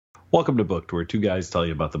Welcome to Booked, where two guys tell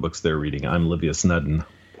you about the books they're reading. I'm Livius Nedden.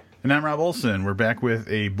 And I'm Rob Olson. We're back with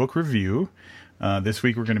a book review. This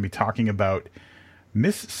week we're going to be talking about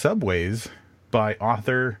Miss Subways by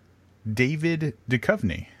author David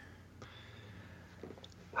Duchovny.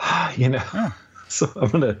 So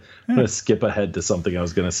I'm gonna skip ahead to something I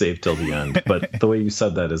was gonna save till the end, but the way you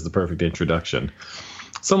said that is the perfect introduction.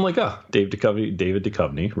 So I'm like, David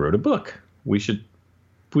Duchovny wrote a book. We should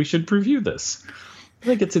review this. And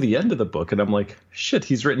I get to the end of the book and I'm like, shit,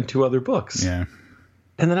 he's written 2 other books. Yeah.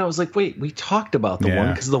 And then I was like, wait, we talked about the one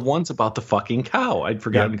because the one's about the fucking cow. I'd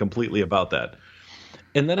forgotten completely about that.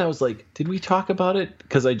 And then I was like, did we talk about it?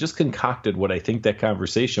 Because I just concocted what I think that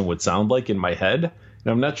conversation would sound like in my head.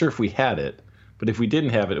 And I'm not sure if we had it. But if we didn't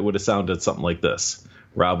have it, it would have sounded something like this.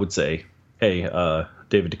 Rob would say, hey,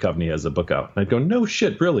 David Duchovny has a book out. And I'd go, no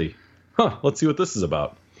shit, really? Huh, let's see what this is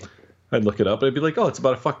about. I'd look it up and I'd be like, oh, it's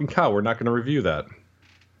about a fucking cow. We're not going to review that.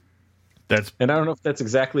 And I don't know if that's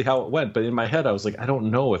exactly how it went. But in my head, I was like, I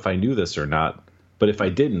don't know if I knew this or not. But if I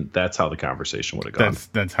didn't, that's how the conversation would have gone.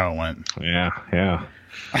 That's how it went. Yeah.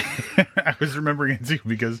 I was remembering it too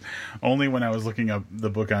because only when I was looking up the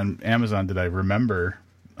book on Amazon did I remember.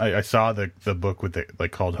 I saw the book with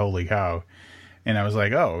called Holy Cow, and I was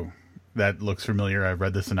like, oh, that looks familiar. I've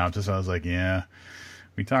read the synopsis. I was like, yeah,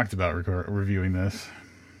 we talked about reviewing this.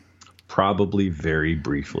 Probably very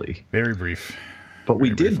briefly. Very brief. But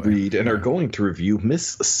we did read and are going to review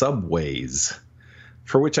Miss Subways,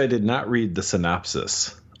 for which I did not read the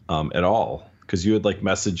synopsis at all because you had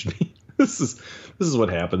messaged me. This is what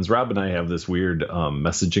happens. Rob and I have this weird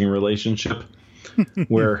messaging relationship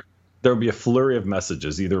where there'll be a flurry of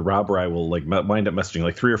messages. Either Rob or I will wind up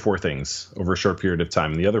messaging 3 or 4 things over a short period of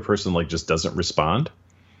time. And the other person just doesn't respond.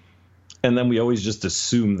 And then we always just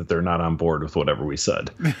assume that they're not on board with whatever we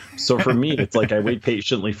said. So for me, it's I wait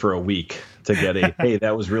patiently for a week to get hey,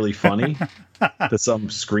 that was really funny to some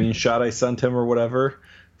screenshot I sent him or whatever.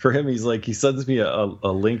 For him, he sends me a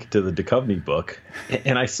link to the Duchovny book,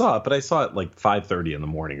 and I saw it, but I saw it 5:30 in the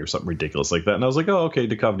morning or something ridiculous like that. And I was like, oh, okay,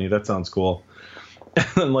 Duchovny, that sounds cool.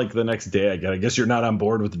 And then the next day I guess you're not on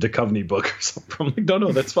board with the Duchovny book or something. I'm like,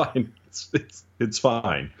 no, that's fine. It's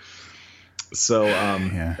fine. So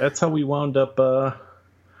that's how we wound up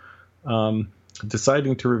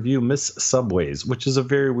deciding to review Miss Subways, which is a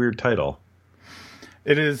very weird title.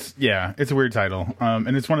 It is, yeah, it's a weird title.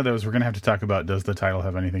 And it's one of those we're going to have to talk about, does the title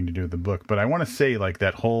have anything to do with the book? But I want to say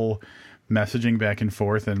that whole messaging back and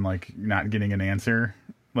forth and not getting an answer,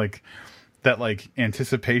 that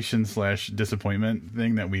anticipation / disappointment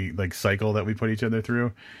thing that we cycle that we put each other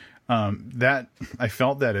through. That I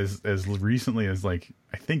felt that as recently as I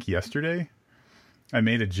think yesterday, I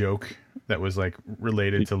made a joke that was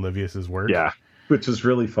related to Livius's work. Yeah. Which was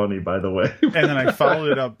really funny, by the way. And then I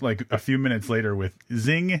followed it up a few minutes later with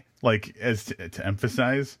zing, as to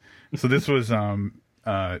emphasize. So this was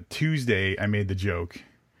Tuesday. I made the joke.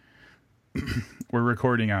 We're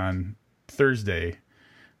recording on Thursday.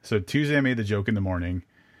 So Tuesday I made the joke in the morning.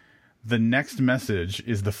 The next message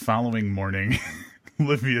is the following morning.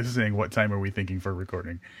 Livius saying, what time are we thinking for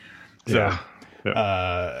recording? So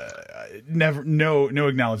never no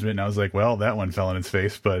acknowledgement, and I was like, well, that one fell in its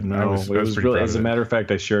face. But no, I was pretty really, proud as a matter of fact,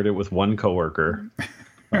 I shared it with one coworker,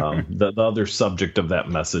 the other subject of that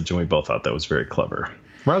message, and we both thought that was very clever.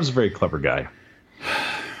 Rob's a very clever guy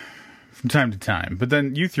from time to time, but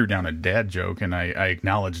then you threw down a dad joke and I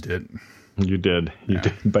acknowledged it. You did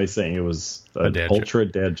by saying it was an ultra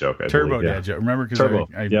dad joke. Turbo dad joke. Remember? Turbo.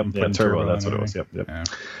 Turbo. That's what it was. Yep. Yeah.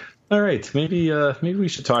 All right, maybe we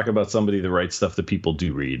should talk about somebody that writes stuff that people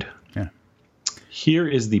do read. Yeah. Here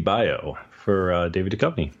is the bio for David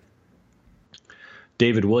Duchovny.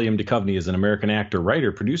 David William Duchovny is an American actor,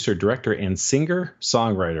 writer, producer, director, and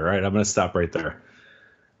singer-songwriter. All right, I'm going to stop right there.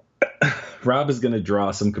 Rob is going to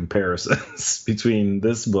draw some comparisons between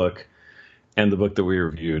this book and the book that we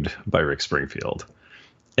reviewed by Rick Springfield.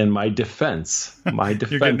 And my defense You're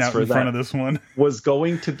getting out for in front of this one was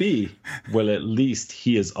going to be, well, at least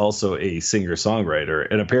he is also a singer-songwriter,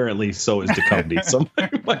 and apparently so is Duchovny. So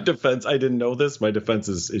my defense, I didn't know this. My defense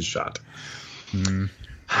is shot.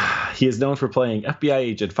 He is known for playing FBI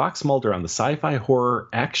agent Fox Mulder on the sci-fi horror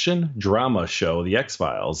action drama show The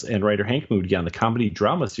X-Files, and writer Hank Moody on the comedy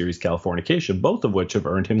drama series Californication, both of which have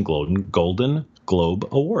earned him Golden Globe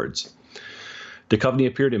Awards. Duchovny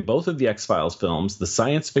appeared in both of the X-Files films, the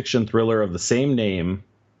science fiction thriller of the same name,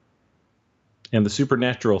 and the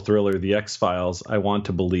supernatural thriller The X-Files, I Want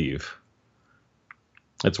to Believe.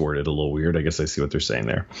 It's worded a little weird. I guess I see what they're saying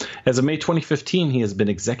there. As of May 2015, he has been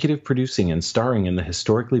executive producing and starring in the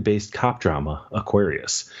historically based cop drama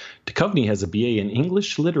Aquarius. Duchovny has a BA in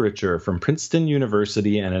English Literature from Princeton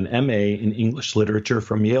University and an MA in English Literature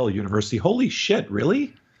from Yale University. Holy shit,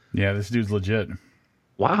 really? Yeah, this dude's legit.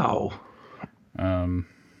 Wow.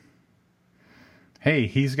 Hey,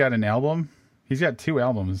 he's got an album. He's got 2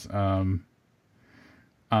 albums on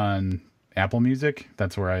Apple Music.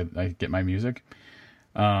 That's where I get my music.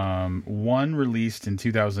 One released in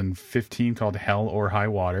 2015 called Hell or High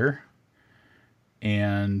Water,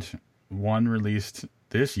 and one released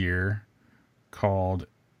this year called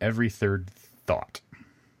Every Third Thought.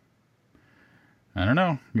 I don't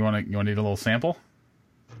know. You want to need a little sample?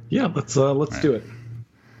 Yeah, let's do it.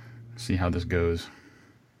 See how this goes.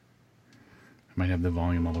 I might have the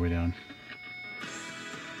volume all the way down.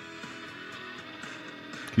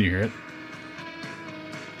 Can you hear it?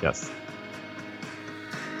 Yes.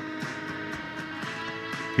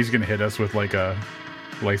 He's going to hit us with like a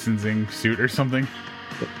licensing suit or something.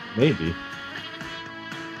 Maybe.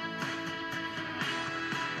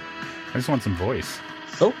 I just want some voice.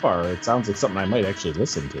 So far, it sounds like something I might actually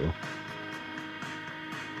listen to.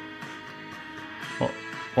 Well,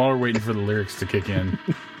 while we're waiting for the lyrics to kick in,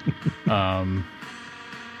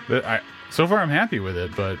 so far I'm happy with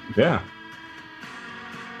it, but yeah,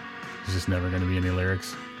 there's just never going to be any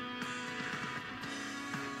lyrics.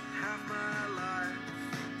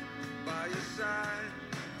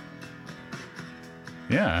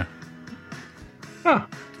 Yeah. Huh.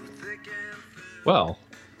 Well,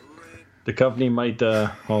 the company might,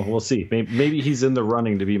 well, we'll see. Maybe he's in the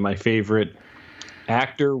running to be my favorite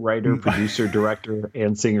actor, writer, producer, director,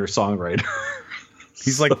 and singer-songwriter.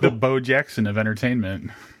 He's like the Bo Jackson of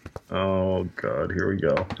entertainment. Oh, God. Here we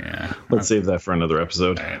go. Yeah. Let's save that for another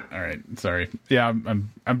episode. All right. Sorry. Yeah,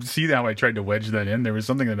 I'm see how I tried to wedge that in. There was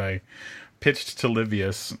something that I pitched to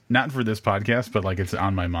Livius, not for this podcast, but like it's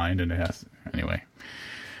on my mind, and it has. Anyway.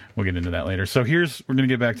 We'll get into that later. So we're going to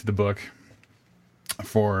get back to the book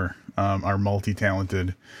for our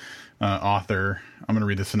multi-talented author. I'm going to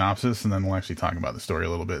read the synopsis, and then we'll actually talk about the story a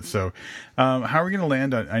little bit. So how are we going to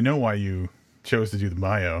land on, I know why you chose to do the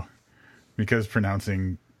bio, because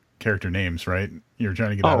pronouncing character names, right? You're trying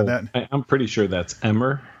to get out of that? I'm pretty sure that's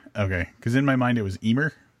Emmer. Okay, because in my mind it was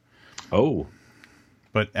Emer. Oh.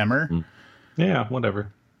 But Emmer? Yeah,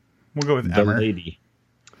 whatever. We'll go with the Emmer. Lady.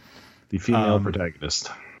 The female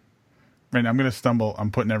protagonist. Right, I'm going to stumble. I'm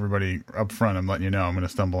putting everybody up front. I'm letting you know I'm going to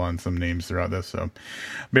stumble on some names throughout this, so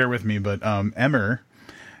bear with me. But Emmer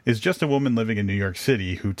is just a woman living in New York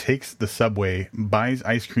City who takes the subway, buys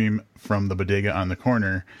ice cream from the bodega on the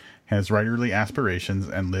corner, has writerly aspirations,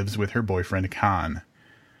 and lives with her boyfriend, Khan.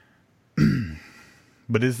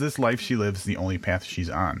 But is this life she lives the only path she's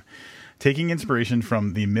on? Taking inspiration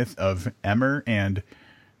from the myth of Emmer and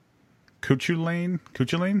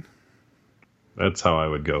Cuchulainn? That's how I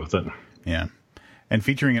would go with it. Yeah. And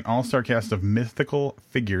featuring an all-star cast of mythical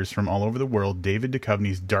figures from all over the world, David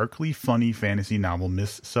Duchovny's darkly funny fantasy novel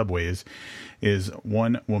Miss Subways is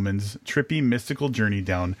one woman's trippy mystical journey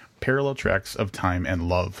down parallel tracks of time and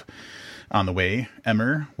love. On the way,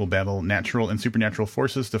 Emmer will battle natural and supernatural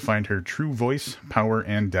forces to find her true voice, power,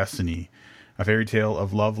 and destiny. A fairy tale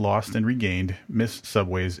of love lost and regained, Miss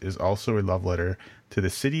Subways is also a love letter to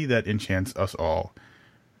the city that enchants us all,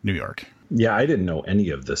 New York. Yeah, I didn't know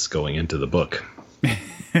any of this going into the book.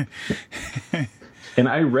 And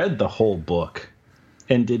I read the whole book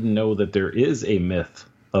and didn't know that there is a myth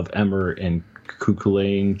of Emmer and Cuckold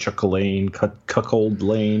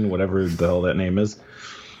Lane, whatever the hell that name is.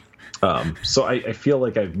 So I feel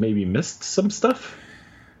like I've maybe missed some stuff.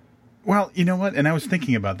 Well, you know what? And I was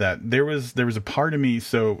thinking about that. There was a part of me.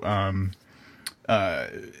 So I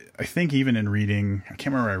think even in reading, I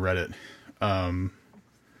can't remember where I read it.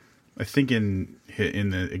 I think in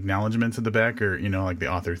the acknowledgments at the back, or like the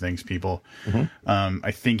author thanks people. Mm-hmm.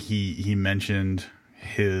 I think he mentioned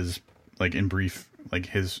his, like, in brief, like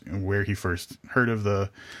his where he first heard of the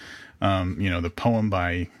the poem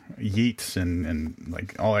by Yeats and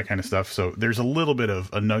like all that kind of stuff. So there's a little bit of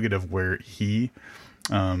a nugget of where he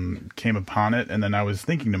came upon it, and then I was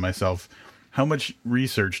thinking to myself, how much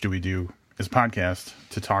research do we do as a podcast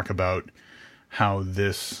to talk about how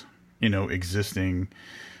this existing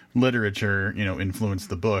literature influenced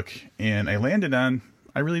the book? And I landed on,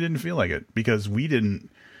 I really didn't feel like it, because we didn't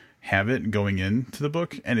have it going into the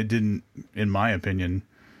book, and it didn't, in my opinion,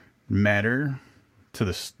 matter to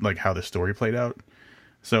the, like, how the story played out.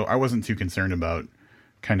 So I wasn't too concerned about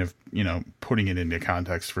kind of putting it into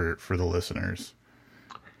context for the listeners.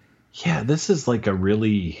 Yeah, this is like a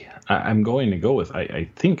really, I'm going to go with, I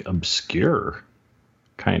think, obscure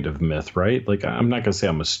kind of myth, right? Like, I'm not going to say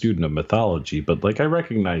I'm a student of mythology, but like I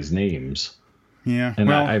recognize names. Yeah.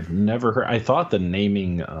 And I've never heard, I thought the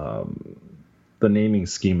naming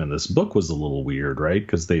scheme in this book was a little weird, right?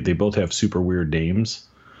 Because they both have super weird names.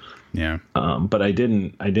 Yeah. But I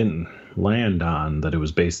didn't land on that it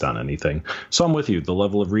was based on anything. So I'm with you. The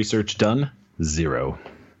level of research done, 0.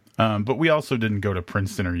 But we also didn't go to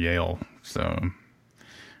Princeton or Yale, so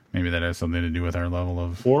maybe that has something to do with our level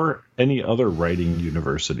of... Or any other writing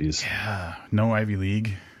universities. Yeah. No Ivy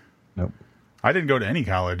League. Nope. I didn't go to any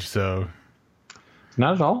college, so...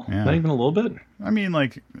 Not at all? Yeah. Not even a little bit? I mean,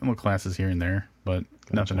 like, little classes here and there, but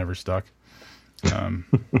nothing ever stuck. Right.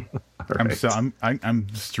 I'm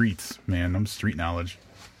streets, man. I'm street knowledge.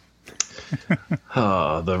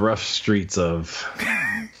 The rough streets of...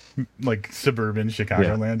 like suburban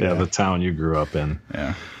Chicagoland. Yeah, the town you grew up in.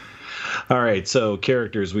 Yeah. All right, so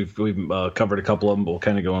characters, we've covered a couple of them, but we'll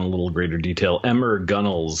kind of go in a little greater detail. Emmer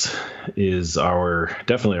Gunnels is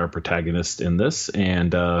definitely our protagonist in this,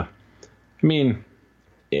 and I mean,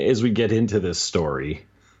 as we get into this story,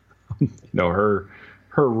 her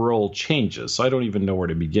role changes, so I don't even know where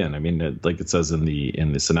to begin. I mean, like it says in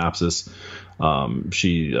the synopsis,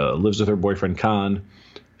 she lives with her boyfriend Khan.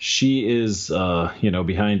 She is,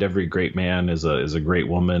 behind every great man is a great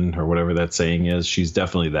woman, or whatever that saying is. She's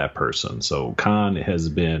definitely that person. So Khan has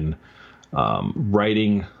been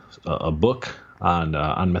writing a book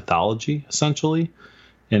on mythology, essentially,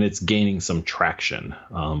 and it's gaining some traction.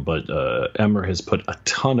 But Emmer has put a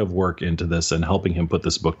ton of work into this and helping him put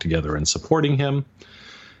this book together and supporting him.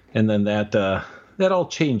 And then that all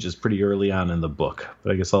changes pretty early on in the book.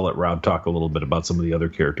 But I guess I'll let Rob talk a little bit about some of the other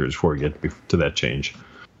characters before we get to that change.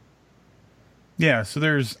 Yeah, so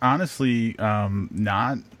there's honestly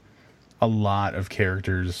not a lot of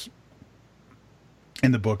characters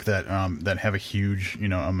in the book that have a huge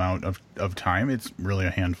amount of time. It's really a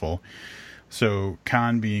handful. So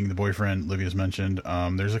Khan being the boyfriend Livia's mentioned.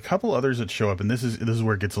 There's a couple others that show up, and this is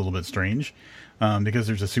where it gets a little bit strange because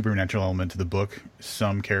there's a supernatural element to the book.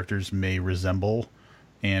 Some characters may resemble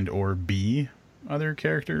and or be other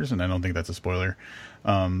characters, and I don't think that's a spoiler.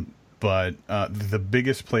 But the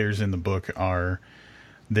biggest players in the book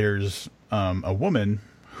there's a woman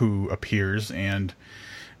who appears and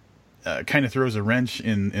kind of throws a wrench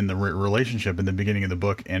in the relationship in the beginning of the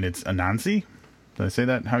book, and it's Anansi. Did I say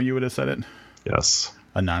that how you would have said it? Yes.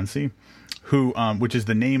 Anansi, who which is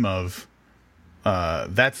the name of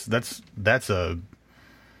that's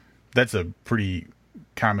a pretty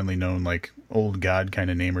commonly known like old god kind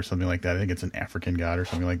of name or something like that. I think it's an African god or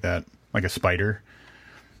something like that, like a spider.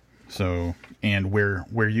 So, and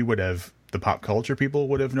where you would have, the pop culture people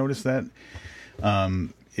would have noticed that,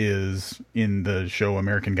 is in the show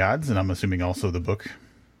American Gods, and I'm assuming also the book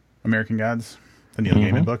American Gods, the Neil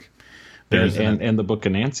Gaiman book. And the book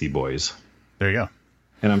Anansi Boys. There you go.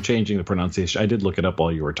 And I'm changing the pronunciation. I did look it up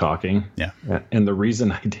while you were talking. Yeah. And the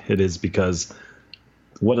reason I did is because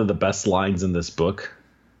one of the best lines in this book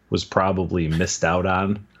was probably missed out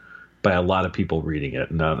on by a lot of people reading it.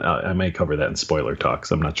 And I may cover that in spoiler talk,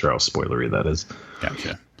 so I'm not sure how spoilery that is.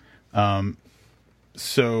 Gotcha.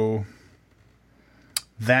 So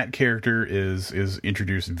that character is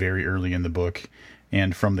introduced very early in the book,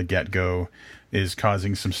 and from the get-go is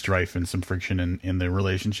causing some strife and some friction in the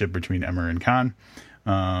relationship between Emmer and Khan.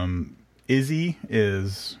 Izzy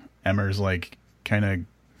is Emmer's like kind of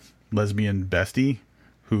lesbian bestie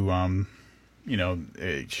who,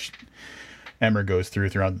 Emmer goes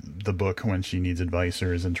throughout the book when she needs advice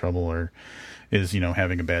or is in trouble or is,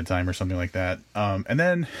 having a bad time or something like that. And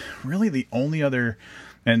then really the only other,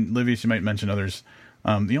 and Livia, you might mention others,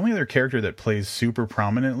 the only other character that plays super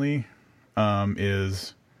prominently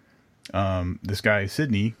is this guy,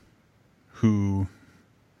 Sidney, who,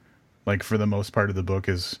 like, for the most part of the book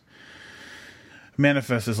is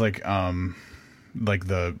manifests as like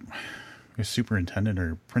the superintendent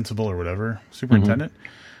or principal or whatever, superintendent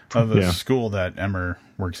of a school that Emmer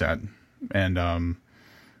works at, and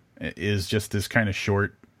is just this kind of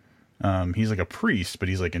short. He's like a priest, but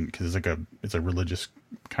he's like because it's a religious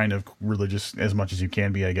kind of religious as much as you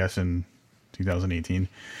can be, I guess, in 2018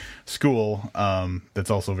 school.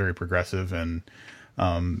 That's also very progressive, and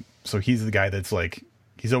so he's the guy that's like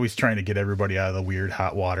he's always trying to get everybody out of the weird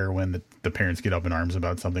hot water when the parents get up in arms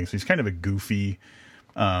about something. So he's kind of a goofy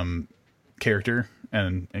character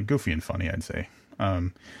and goofy and funny, I'd say.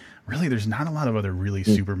 Really, there's not a lot of other really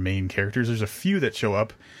super main characters. There's a few that show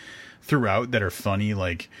up throughout that are funny,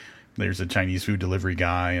 like there's a Chinese food delivery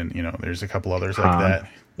guy, and there's a couple others like that.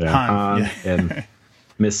 Han, and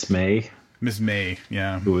Miss May. Miss May,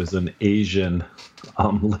 yeah, who is an Asian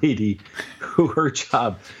lady who her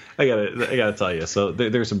job. I gotta tell you. So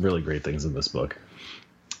there's some really great things in this book,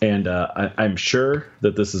 and I'm sure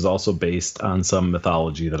that this is also based on some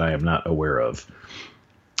mythology that I am not aware of.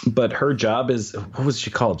 But her job is, what was she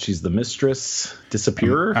called? She's the mistress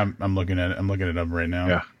disappearer. I'm looking at it. I'm looking it up right now.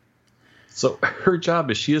 Yeah. So her job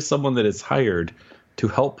is she is someone that is hired to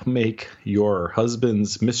help make your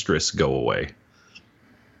husband's mistress go away.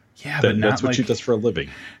 Yeah, but that's what she does for a living.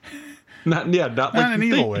 Not like an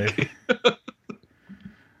evil way.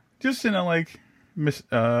 Just in a like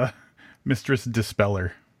mistress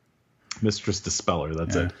dispeller. Mistress dispeller.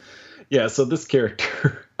 That's it. Yeah. So this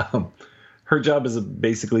character, her job is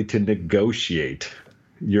basically to negotiate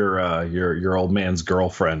your old man's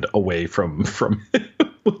girlfriend away from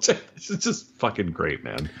which is just fucking great,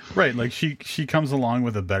 man. Right, like she comes along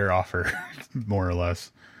with a better offer, more or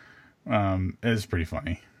less. It's pretty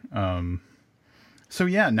funny. So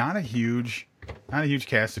yeah, not a huge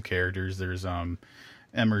cast of characters. There's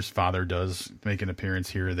Emmer's father does make an appearance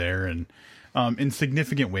here or there, and in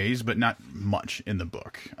significant ways, but not much in the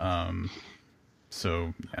book.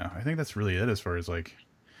 So yeah, I think that's really it as far as like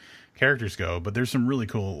characters go. But there's some really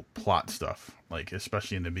cool plot stuff, like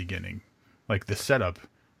especially in the beginning. Like the setup,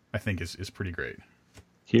 I think is pretty great.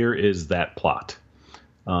 Here is that plot.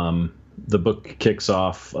 The book kicks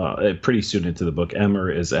off pretty soon into the book.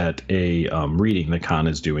 Emmer is at a reading that Khan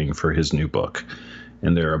is doing for his new book.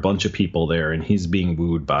 And there are a bunch of people there, and he's being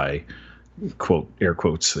wooed by, quote, air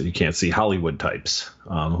quotes, that you can't see, Hollywood types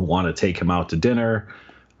who want to take him out to dinner.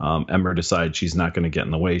 Emmer decides she's not going to get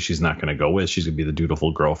in the way. She's not going to go with. She's going to be the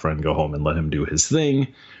dutiful girlfriend, go home and let him do his thing.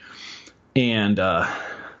 And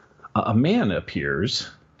a man appears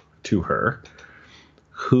to her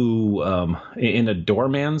who, in a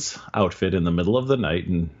doorman's outfit in the middle of the night,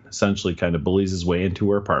 and essentially kind of bullies his way into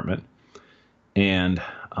her apartment and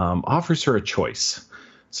offers her a choice.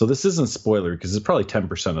 So this isn't spoiler because it's probably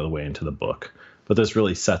 10% of the way into the book, but this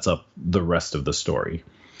really sets up the rest of the story.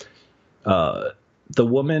 The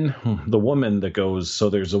woman that goes, so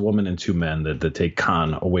there's a woman and two men that take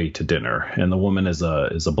Khan away to dinner, and the woman is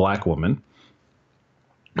a black woman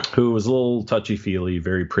who is a little touchy-feely,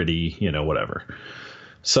 very pretty, whatever.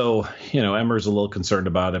 So, Emmer's a little concerned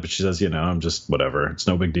about it, but she says, I'm just whatever. It's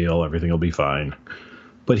no big deal. Everything will be fine.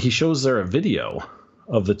 But he shows her a video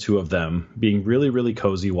of the two of them being really, really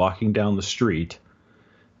cozy, walking down the street,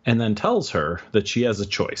 and then tells her that she has a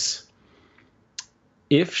choice.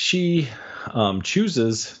 If she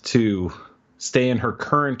chooses to stay in her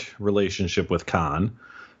current relationship with Khan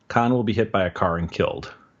will be hit by a car and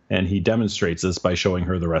killed. And he demonstrates this by showing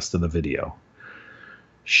her the rest of the video.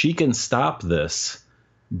 She can stop this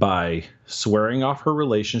by swearing off her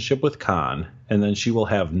relationship with Khan, and then she will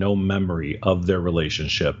have no memory of their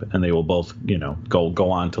relationship, and they will both,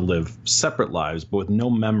 go on to live separate lives, but with no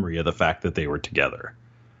memory of the fact that they were together.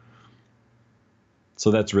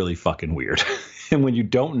 So that's really fucking weird. And when you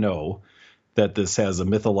don't know that this has a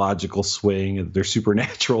mythological swing and there's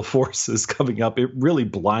supernatural forces coming up, it really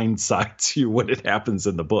blindsides you when it happens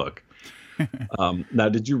in the book. Now,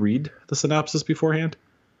 did you read the synopsis beforehand?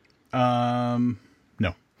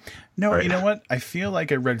 No, right. You know what? I feel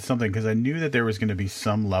like I read something because I knew that there was going to be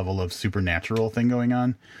some level of supernatural thing going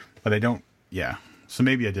on, but I don't. Yeah. So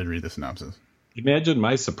maybe I did read the synopsis. Imagine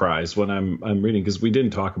my surprise when I'm reading, because we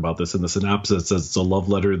didn't talk about this in the synopsis. It says it's a love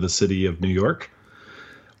letter to the city of New York,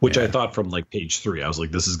 which I thought from like page 3, I was like,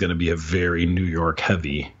 this is going to be a very New York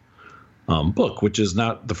heavy book, which is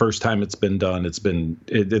not the first time it's been done. It's been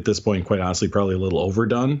at this point, quite honestly, probably a little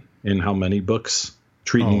overdone in how many books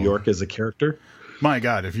treat New York as a character. My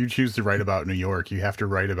God, if you choose to write about New York, you have to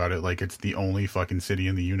write about it like it's the only fucking city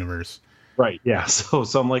in the universe. Right. Yeah. So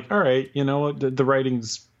I'm like, all right, the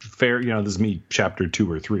writing's fair. This is me chapter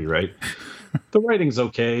 2 or 3, right? The writing's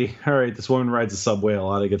okay. All right. This woman rides the subway a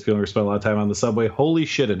lot. I get the feeling we spent a lot of time on the subway. Holy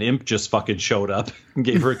shit. An imp just fucking showed up and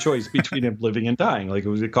gave her a choice between him living and dying. Like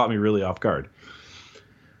it caught me really off guard.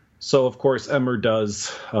 So, of course, Emmer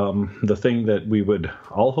does the thing that we would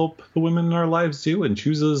all hope the women in our lives do, and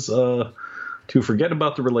chooses to forget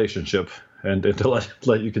about the relationship and to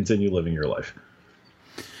let you continue living your life.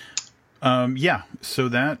 Yeah. So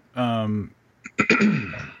that,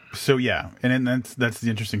 so yeah. And then that's the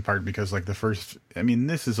interesting part, because like this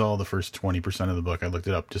is all the first 20% of the book. I looked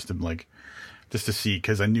it up just to see,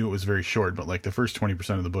 because I knew it was very short, but like the first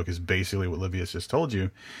 20% of the book is basically what Livius just told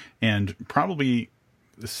you. And probably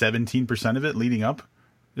 17% of it leading up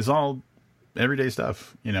is all everyday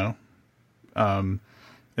stuff,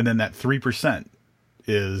 and then that 3%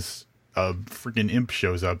 is a freaking imp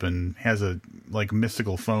shows up and has a like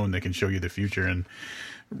mystical phone that can show you the future and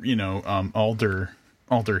alter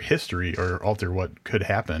history or alter what could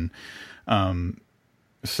happen.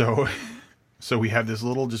 So we have this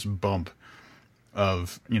little just bump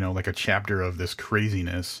of, like a chapter of this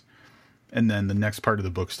craziness. And then the next part of the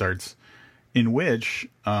book starts in which,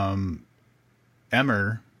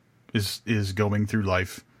 Emmer is going through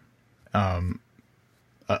life,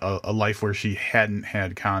 a life where she hadn't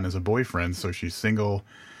had Khan as a boyfriend. So she's single.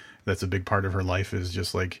 That's a big part of her life, is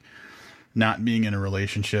just like not being in a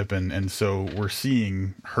relationship. And so we're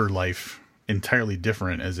seeing her life entirely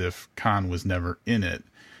different, as if Khan was never in it.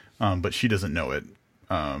 But she doesn't know it.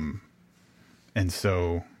 And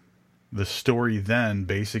so the story then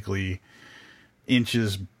basically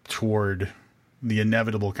inches toward the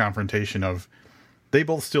inevitable confrontation of, they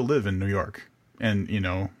both still live in New York, and,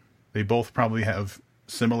 they both probably have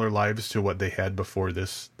similar lives to what they had before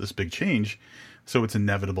this big change. So it's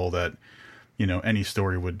inevitable that, any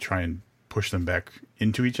story would try and push them back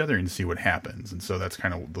into each other and see what happens. And so that's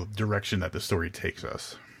kind of the direction that the story takes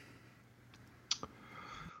us.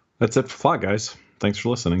 That's it for Plot, guys. Thanks for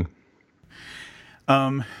listening.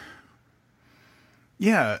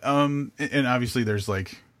 Yeah. And obviously there's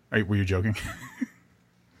like, were you joking?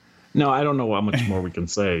 No, I don't know how much more we can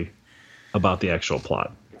say about the actual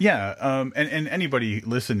plot. Yeah. And anybody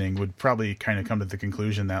listening would probably kind of come to the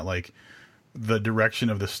conclusion that like the direction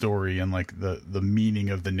of the story and like the meaning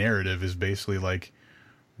of the narrative is basically like,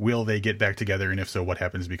 will they get back together? And if so, what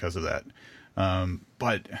happens because of that?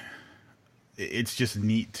 But it's just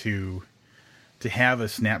neat to have a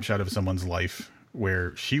snapshot of someone's life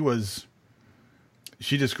where she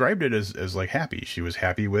described it as like happy. She was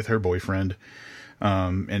happy with her boyfriend.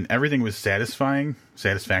 And everything was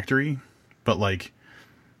satisfactory, but like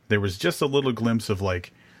there was just a little glimpse of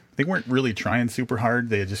like, they weren't really trying super hard.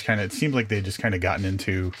 They had just it seemed like they had just kind of gotten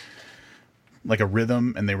into like a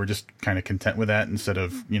rhythm, and they were just kind of content with that instead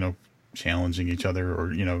of, challenging each other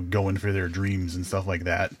or, going for their dreams and stuff like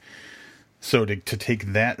that. So to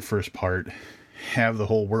take that first part, have the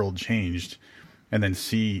whole world changed, and then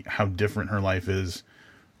see how different her life is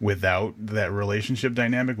without that relationship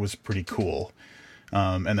dynamic was pretty cool.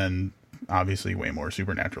 And then obviously way more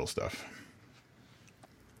supernatural stuff.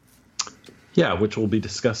 Yeah, which will be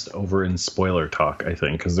discussed over in spoiler talk, I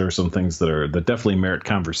think, because there are some things that definitely merit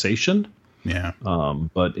conversation. Yeah.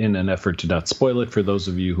 But in an effort to not spoil it for those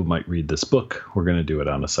of you who might read this book, we're going to do it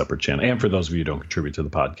on a separate channel. And for those of you who don't contribute to the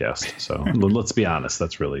podcast. So let's be honest.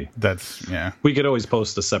 Yeah. We could always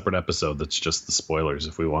post a separate episode that's just the spoilers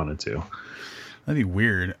if we wanted to. That'd be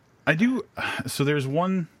weird. So there's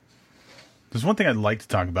one thing I'd like to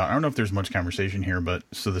talk about. I don't know if there's much conversation here, but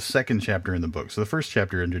so the second chapter in the book. So the first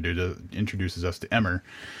chapter introduces us to Emmer,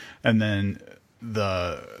 and then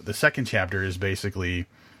the second chapter is basically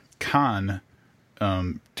Khan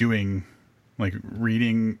doing like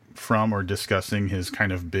reading from or discussing his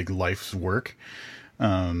kind of big life's work.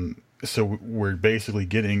 So we're basically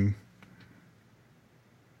getting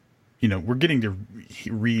to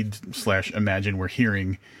read / imagine we're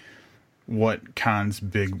hearing what Khan's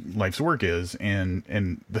big life's work is.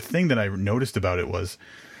 And the thing that I noticed about it was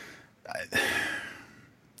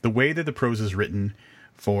the way that the prose is written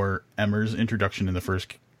for Emmer's introduction in the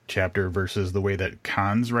first chapter versus the way that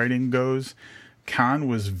Khan's writing goes. Khan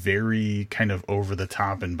was very kind of over the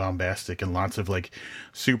top and bombastic and lots of like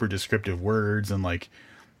super descriptive words and like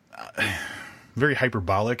very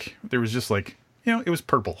hyperbolic. There was just like, it was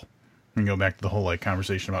purple. And go back to the whole like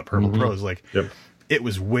conversation about purple prose. Like, yep. It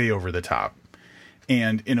was way over the top,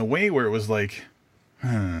 and in a way where it was like,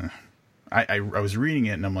 I was reading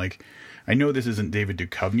it and I'm like, I know this isn't David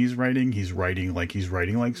Duchovny's writing. He's writing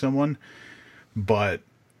like someone, but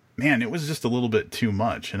man, it was just a little bit too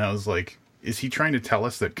much. And I was like, is he trying to tell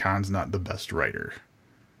us that Khan's not the best writer?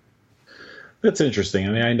 That's interesting.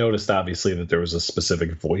 I mean, I noticed obviously that there was a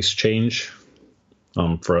specific voice change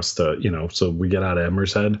for us to, so we get out of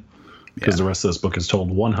Emmer's head. Because the rest of this book is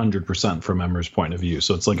told 100% from Emmer's point of view.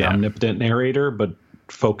 So it's like an omnipotent narrator, but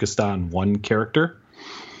focused on one character.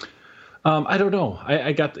 I don't know.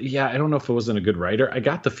 I don't know if it wasn't a good writer. I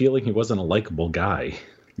got the feeling he wasn't a likable guy.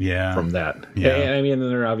 Yeah. From that. Yeah. And I mean,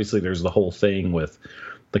 there's the whole thing with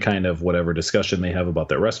the kind of whatever discussion they have about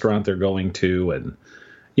that restaurant they're going to. And,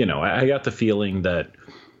 I got the feeling that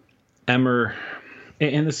Emmer,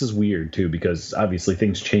 and this is weird too, because obviously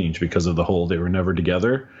things change because of the whole they were never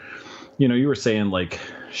together. You were saying like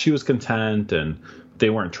she was content and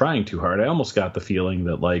they weren't trying too hard. I almost got the feeling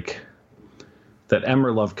that that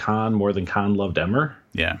Emmer loved Khan more than Khan loved Emmer.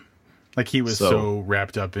 Yeah. Like he was so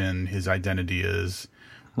wrapped up in his identity as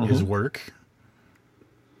his work.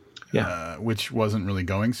 Yeah. Which wasn't really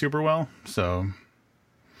going super well. So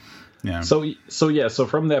Yeah. So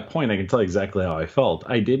from that point, I can tell exactly how I felt.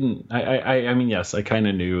 I mean, yes, I kind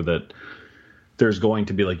of knew that there's going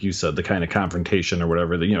to be, like you said, the kind of confrontation or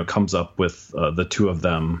whatever that, comes up with the two of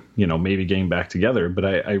them, maybe getting back together. But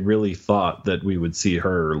I really thought that we would see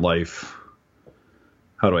her life.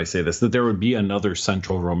 How do I say this? That there would be another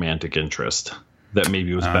central romantic interest that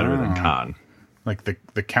maybe was better than Khan. Like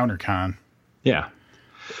the counter Khan. Yeah.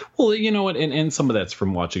 Well, and some of that's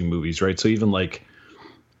from watching movies, right? So even like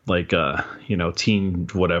teen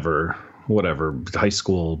whatever high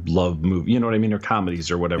school love movie, what I mean, or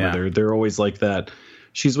comedies or whatever. Yeah. They're always like that.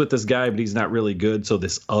 She's with this guy, but he's not really good. So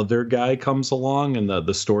this other guy comes along, and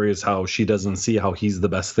the story is how she doesn't see how he's the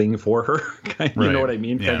best thing for her. You know what I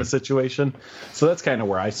mean? Yeah. Kind of situation. So that's kind of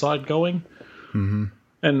where I saw it going. Mm-hmm.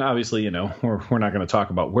 And obviously, we're not going to talk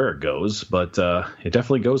about where it goes, but it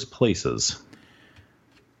definitely goes places.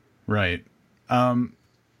 Right.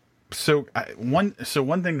 So one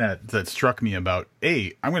thing that struck me about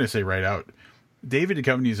I'm going to say right out, David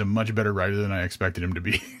Duchovny is a much better writer than I expected him to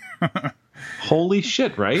be. Holy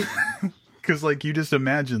shit, right? Because like you just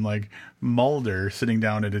imagine like Mulder sitting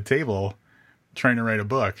down at a table trying to write a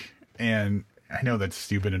book, and I know that's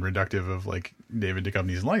stupid and reductive of like David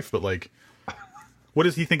Duchovny's life, but like, what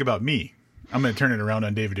does he think about me? I'm going to turn it around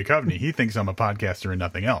on David Duchovny. He thinks I'm a podcaster and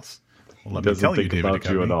nothing else. Well, let me tell you, David about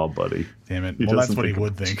Duchovny. You at all, buddy. Damn it. Well, that's what he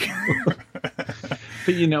would think.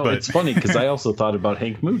 But it's funny because I also thought about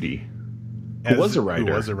Hank Moody, who was a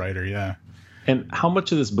writer. Yeah. And how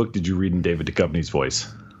much of this book did you read in David Duchovny's voice?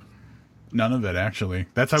 None of it, actually.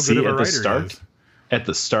 That's how good of a writer he is. At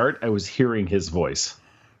the start, I was hearing his voice.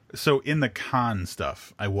 So in the Khan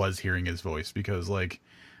stuff, I was hearing his voice because, like,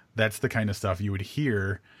 that's the kind of stuff you would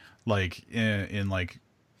hear, like, in like,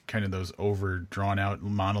 kind of those over drawn out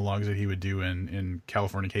monologues that he would do in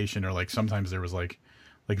Californication, or like sometimes there was like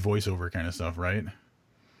voiceover kind of stuff, right?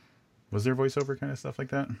 Was there voiceover kind of stuff like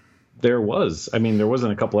that? There was. I mean, there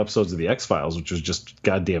wasn't a couple episodes of the X-Files, which was just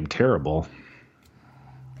goddamn terrible.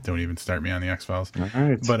 Don't even start me on the X-Files. All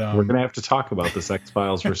right. But we're going to have to talk about this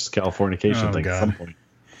X-Files versus Californication thing at some point.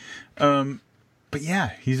 But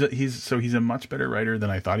yeah, he's a much better writer than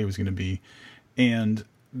I thought he was going to be. And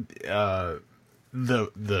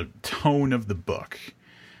the tone of the book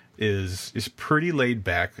is pretty laid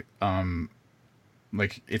back.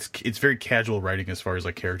 Like it's very casual writing as far as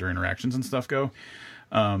like character interactions and stuff go.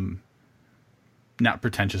 Not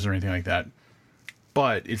pretentious or anything like that,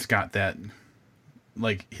 but it's got that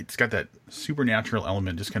supernatural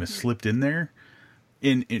element just kind of slipped in there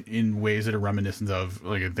in ways that are reminiscent of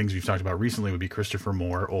like things we've talked about recently would be Christopher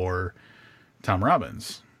Moore or Tom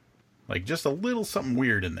Robbins. Like just a little something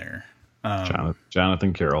weird in there.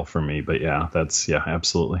 Jonathan Carroll for me, but yeah,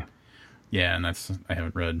 absolutely. Yeah, and I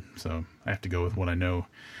haven't read, so I have to go with what I know.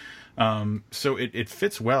 So it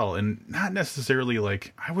fits well, and not necessarily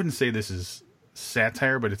like, I wouldn't say this is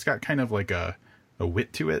satire, but it's got kind of like a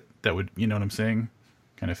wit to it that would, you know what I'm saying?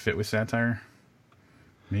 Kind of fit with satire,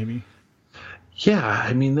 maybe. Yeah,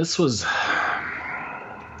 I mean, this was,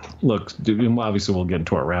 look, obviously we'll get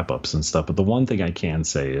into our wrap-ups and stuff, but the one thing I can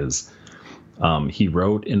say is he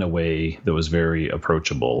wrote in a way that was very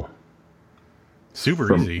approachable.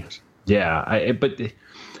 Super easy. Yeah, I don't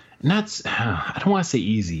want to say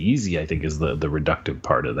easy. Easy, I think, is the reductive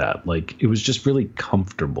part of that. Like, it was just really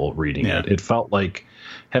comfortable reading it. It felt like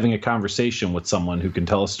having a conversation with someone who can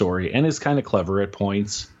tell a story and is kind of clever at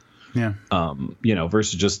points. Yeah.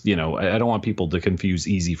 Versus just, I don't want people to confuse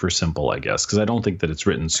easy for simple, I guess, because I don't think that it's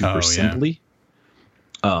written super simply.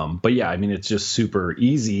 But yeah, I mean, it's just super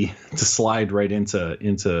easy to slide right into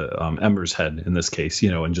Ember's head in this case,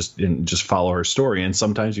 and just follow her story. And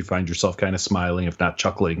sometimes you find yourself kind of smiling, if not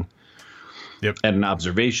chuckling, at an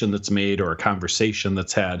observation that's made or a conversation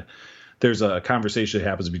that's had. There's a conversation that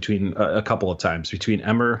happens between a couple of times between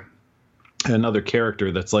Emmer and another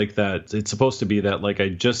character that's like that. It's supposed to be that, like, I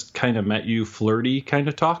just kind of met you flirty kind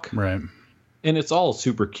of talk. Right. And it's all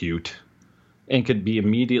super cute and could be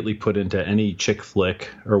immediately put into any chick flick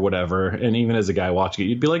or whatever. And even as a guy watching it,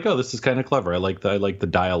 you'd be like, oh, this is kind of clever. I like the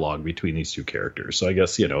dialogue between these two characters. So I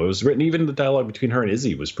guess, it was written, even the dialogue between her and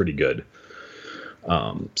Izzy was pretty good.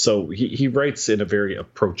 So he writes in a very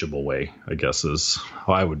approachable way, I guess is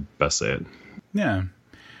how I would best say it. Yeah.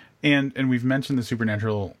 And we've mentioned the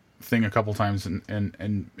supernatural thing a couple times,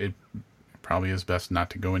 and it probably is best not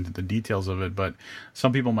to go into the details of it, but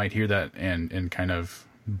some people might hear that and kind of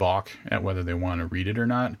balk at whether they want to read it or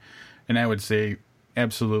not. And I would say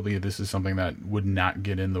absolutely this is something that would not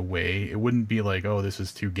get in the way. It wouldn't be like, oh, this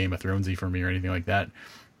is too Game of Thronesy for me or anything like that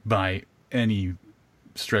by any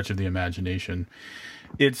stretch of the imagination.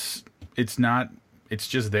 It's not, it's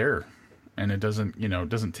just there. and it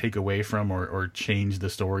doesn't take away from or change the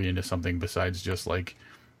story into something besides just like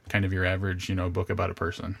kind of your average, book about a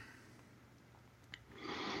person.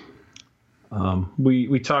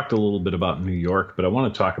 We talked a little bit about New York, but I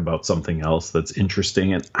want to talk about something else that's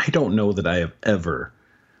interesting, and I don't know that I have ever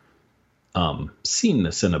seen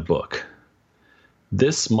this in a book.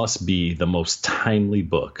 This must be the most timely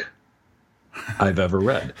book I've ever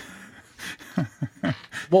read.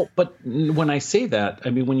 Well, but when I say that, I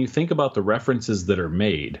mean, when you think about the references that are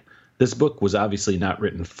made, this book was obviously not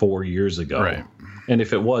written 4 years ago. Right. And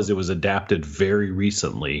if it was adapted very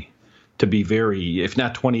recently to be very, if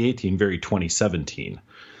not 2018, very 2017.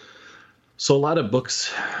 So a lot of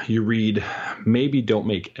books you read maybe don't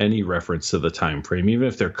make any reference to the time frame, even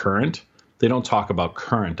if they're current. They don't talk about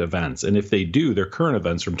current events. And if they do, they're current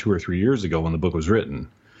events from 2 or 3 years ago when the book was written.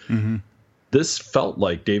 Mm-hmm. This felt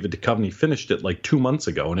like David Duchovny finished it like 2 months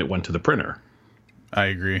ago and it went to the printer. I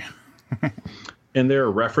agree. And there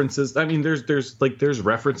are references. I mean, there's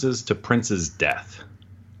references to Prince's death,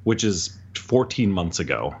 which is 14 months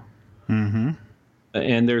ago. Mm-hmm.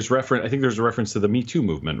 And I think there's a reference to the Me Too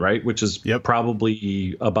movement, right? Which is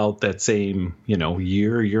probably about that same,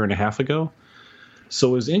 year and a half ago. So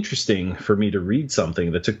it was interesting for me to read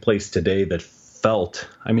something that took place today that felt,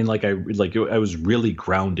 I mean, I was really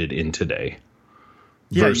grounded in today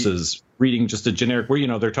versus reading just a generic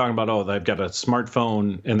where, they're talking about, they've got a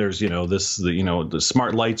smartphone and there's, the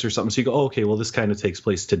smart lights or something. So you go, okay, well, this kind of takes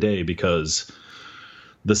place today because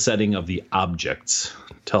the setting of the objects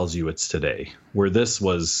tells you it's today, where this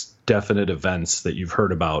was definite events that you've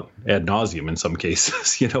heard about ad nauseum in some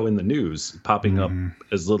cases, in the news popping up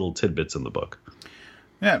as little tidbits in the book.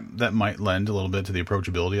 Yeah, that might lend a little bit to the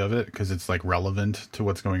approachability of it because it's like relevant to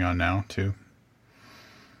what's going on now too.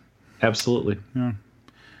 Absolutely. Yeah.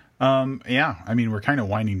 I mean, we're kind of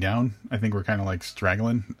winding down. I think we're kind of like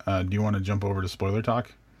straggling. Do you want to jump over to spoiler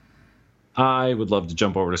talk? I would love to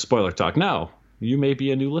jump over to spoiler talk. Now, you may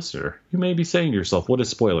be a new listener. You may be saying to yourself, what is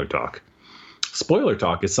spoiler talk? Spoiler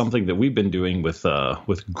talk is something that we've been doing with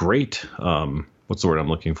great, what's the word I'm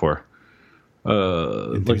looking for?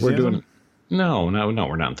 Like we're doing. No, we're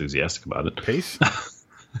not enthusiastic about it. Pace?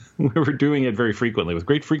 We're doing it very frequently with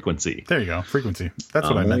great frequency. There you go. Frequency. That's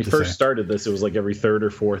what I meant to say. When we first started this, it was like every third or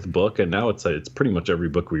fourth book, and now it's pretty much every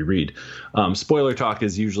book we read. Spoiler talk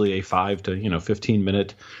is usually a 5 to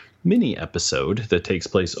 15-minute mini episode that takes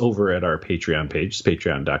place over at our Patreon page,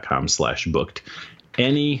 patreon.com/booked.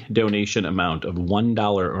 Any donation amount of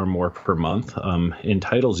 $1 or more per month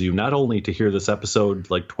entitles you not only to hear this episode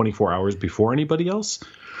like 24 hours before anybody else,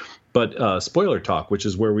 but spoiler talk, which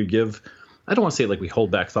is where we give, I don't want to say like we hold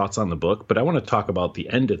back thoughts on the book, but I want to talk about the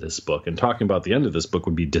end of this book. And talking about the end of this book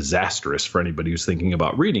would be disastrous for anybody who's thinking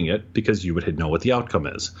about reading it because you would know what the outcome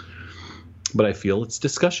is. But I feel it's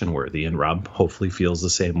discussion worthy, and Rob hopefully feels the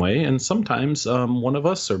same way. And sometimes one of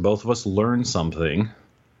us or both of us learn something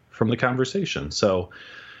from the conversation. So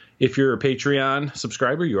if you're a Patreon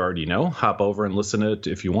subscriber, you already know, hop over and listen to it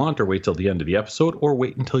if you want, or wait till the end of the episode, or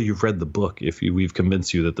wait until you've read the book if we've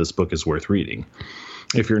convinced you that this book is worth reading.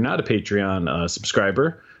 If you're not a Patreon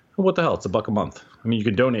subscriber, what the hell? It's $1 a month. I mean, you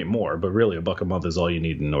can donate more, but really $1 a month is all you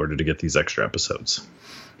need in order to get these extra episodes.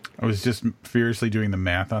 I was just furiously doing the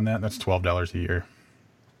math on that. That's $12 a year.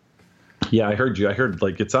 Yeah, I heard you. I heard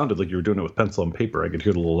it sounded like you were doing it with pencil and paper. I could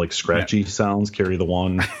hear the little scratchy sounds, carry the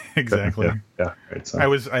one. Exactly. Yeah. Right, so.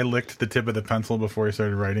 I licked the tip of the pencil before I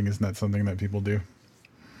started writing. Isn't that something that people do?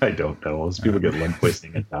 I don't know. Those people get limp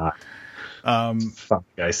wasting and die. Fuck,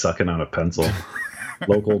 guy sucking on a pencil.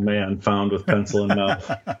 Local man found with pencil in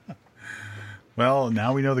mouth. Well,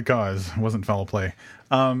 now we know the cause. It wasn't foul play.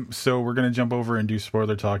 So we're going to jump over and do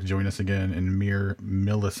spoiler talk. Join us again in mere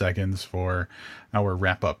milliseconds for our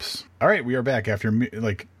wrap-ups. All right, we are back after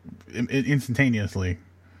instantaneously.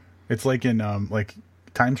 It's like in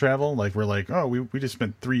time travel. Like we're like, oh, we just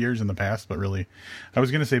spent 3 years in the past, but really, I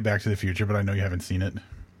was going to say Back to the Future, but I know you haven't seen it.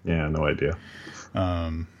 Yeah, no idea.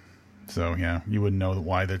 So yeah, you wouldn't know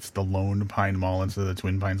why that's the Lone Pine Mall instead of the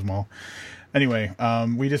Twin Pines Mall. Anyway,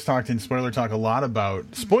 we just talked in spoiler talk a lot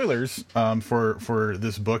about spoilers for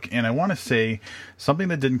this book, and I want to say something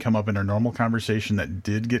that didn't come up in our normal conversation that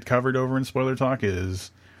did get covered over in spoiler talk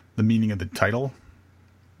is the meaning of the title,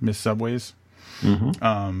 Miss Subways,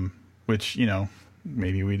 which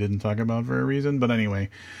maybe we didn't talk about for a reason, but anyway,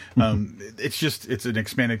 it's an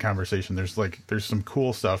expanded conversation. There's some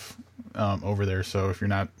cool stuff over there, so if you're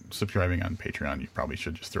not subscribing on Patreon, you probably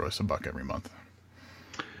should just throw us $1 every month.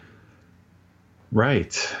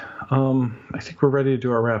 Right. I think we're ready to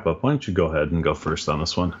do our wrap up. Why don't you go ahead and go first on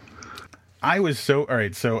this one? I was all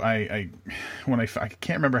right. So I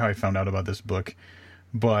can't remember how I found out about this book,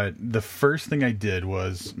 But the first thing I did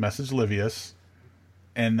was message Livius,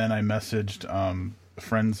 and then I messaged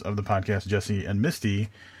friends of the podcast, Jesse and Misty,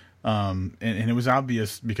 and it was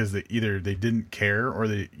obvious because either they didn't care or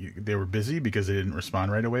they were busy because they didn't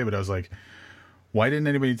respond right away. But I was like, why didn't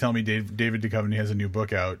anybody tell me David Duchovny has a new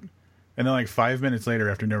book out? And then like 5 minutes later,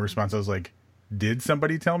 after no response, I was like, did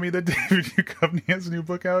somebody tell me that David Duchovny has a new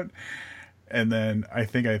book out? And then I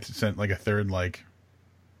think I sent like a third, like,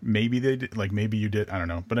 maybe they did, like, maybe you did, I don't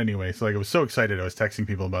know. But anyway, so like I was so excited, I was texting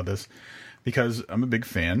people about this because I'm a big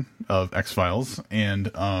fan of X-Files.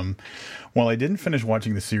 And while I didn't finish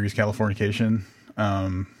watching the series Californication,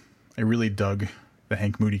 I really dug the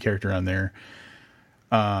Hank Moody character on there.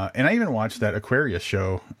 And I even watched that Aquarius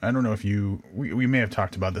show. I don't know if we may have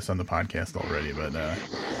talked about this on the podcast already, but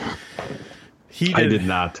I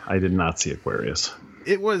did not see Aquarius.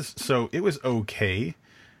 It was okay.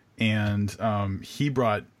 And he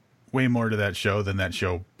brought way more to that show than that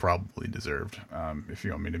show probably deserved, if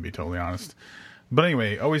you want me to be totally honest. But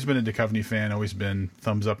anyway, always been a Duchovny fan, always been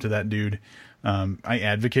thumbs up to that dude. I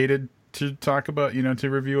advocated to talk about, to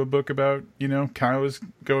review a book about, cows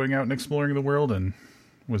going out and exploring the world, and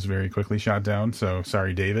was very quickly shot down. So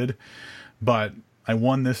sorry, David. But I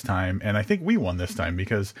won this time, and I think we won this time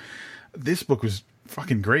because this book was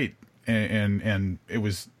fucking great. And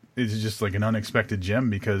it's just like an unexpected gem,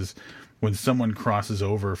 because when someone crosses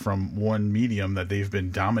over from one medium that they've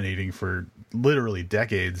been dominating for literally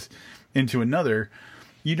decades into another,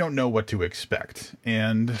 you don't know what to expect.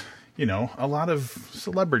 And, a lot of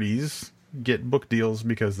celebrities get book deals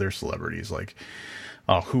because they're celebrities. Like,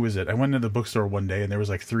 oh, who is it? I went into the bookstore one day and there was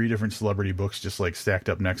like 3 different celebrity books just like stacked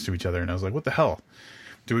up next to each other. And I was like, what the hell?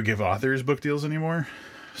 Do we give authors book deals anymore?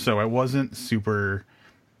 So I wasn't super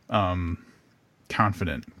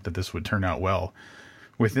confident that this would turn out well.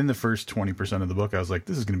 Within the first 20% of the book, I was like,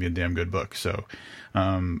 this is going to be a damn good book. So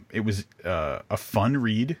it was a fun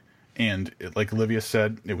read. And like Olivia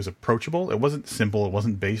said, it was approachable. It wasn't simple. It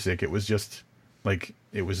wasn't basic. It was just like,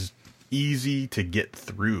 it was easy to get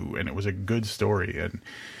through, and it was a good story. And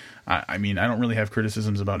I mean, I don't really have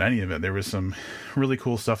criticisms about any of it. There was some really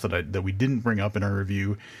cool stuff that we didn't bring up in our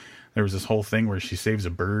review. There was this whole thing where she saves a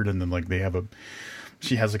bird, and then like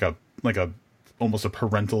she has like a almost a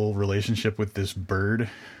parental relationship with this bird,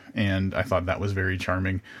 and I thought that was very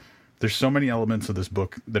charming. There's so many elements of this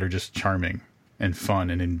book that are just charming and fun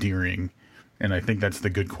and endearing, and I think that's the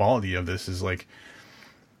good quality of this, is like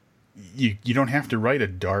you don't have to write a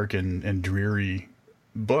dark and dreary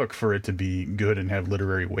book for it to be good and have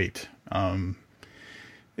literary weight.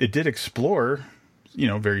 It did explore,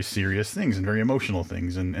 very serious things and very emotional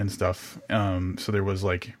things and stuff. So there was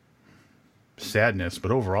like sadness, but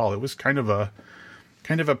overall it was kind of a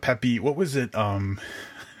peppy, what was it? The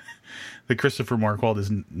Christopher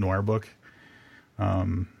Marquardt noir book.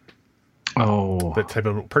 That type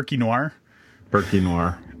of perky noir. Perky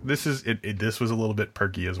noir. This is it. This was a little bit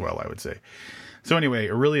perky as well, I would say. So anyway,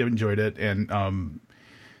 I really enjoyed it, and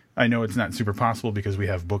I know it's not super possible because we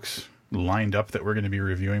have books lined up that we're going to be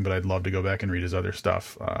reviewing, but I'd love to go back and read his other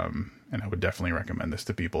stuff, and I would definitely recommend this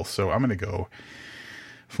to people. So I'm going to go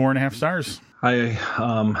 4.5 stars.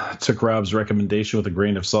 I took Rob's recommendation with a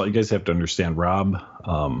grain of salt. You guys have to understand, Rob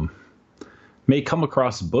may come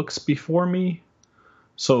across books before me.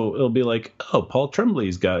 So it'll be like, oh, Paul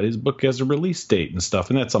Tremblay's got his book has a release date and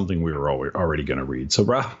stuff. And that's something we were already going to read. So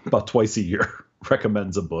Rob, about twice a year,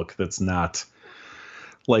 recommends a book that's not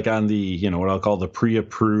like on the, what I'll call the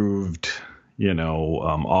pre-approved,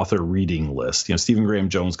 author reading list. Stephen Graham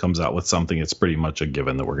Jones comes out with something. It's pretty much a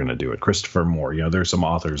given that we're going to do it. Christopher Moore, there's some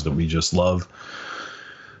authors that we just love,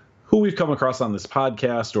 who we've come across on this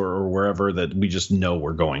podcast or wherever, that we just know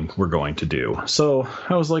we're going to do. So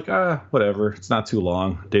I was like, whatever. It's not too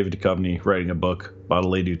long. David Duchovny writing a book about a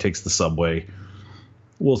lady who takes the subway.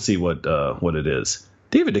 We'll see what it is.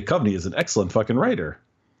 David Duchovny is an excellent fucking writer.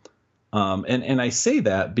 And I say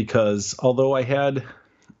that because although I had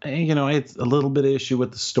a little bit of issue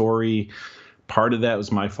with the story, part of that was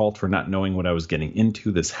my fault for not knowing what I was getting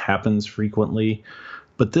into. This happens frequently.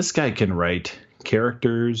 But this guy can write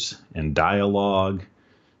characters and dialogue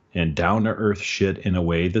and down-to-earth shit in a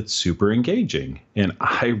way that's super engaging. And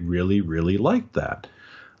I really, really liked that.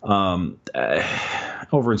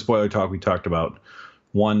 Over in Spoiler Talk, we talked about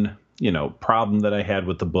one, problem that I had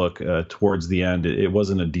with the book towards the end. It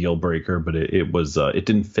wasn't a deal breaker, but it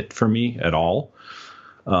didn't fit for me at all.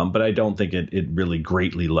 But I don't think it really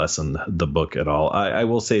greatly lessened the book at all. I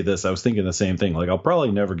will say this. I was thinking the same thing. Like, I'll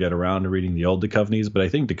probably never get around to reading the old Duchovnys, but I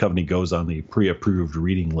think Duchovny goes on the pre-approved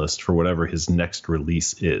reading list for whatever his next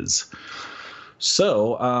release is.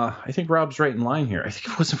 So I think Rob's right in line here. I think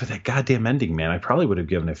if it wasn't for that goddamn ending, man, I probably would have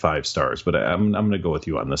given it 5 stars. But I'm going to go with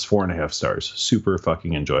you on this. 4.5 stars. Super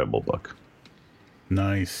fucking enjoyable book.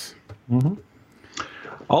 Nice. Mm-hmm.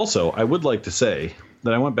 Also, I would like to say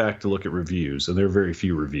that I went back to look at reviews, and there are very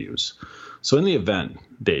few reviews. So in the event,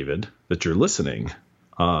 David, that you're listening,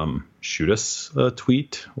 shoot us a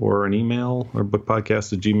tweet or an email or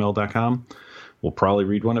bookpodcast@gmail.com. We'll probably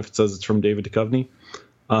read one if it says it's from David Duchovny.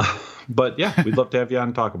 But yeah, we'd love to have you on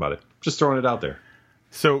and talk about it. Just throwing it out there.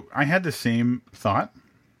 So I had the same thought.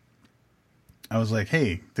 I was like,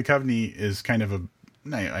 hey, Duchovny is kind of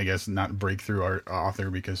I guess not breakthrough art author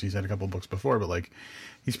because he's had a couple books before, but like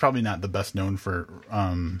he's probably not the best known for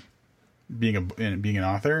being an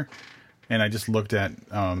author. And I just looked at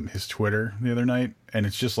his Twitter the other night, and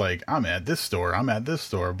it's just like, I'm at this store,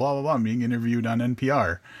 blah, blah, blah. I'm being interviewed on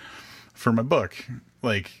NPR for my book.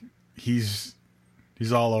 Like, he's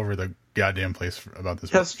all over the goddamn place about this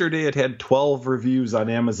book. Yesterday it had 12 reviews on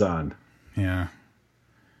Amazon. Yeah.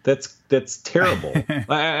 That's terrible.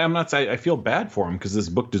 I feel bad for him because this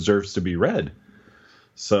book deserves to be read.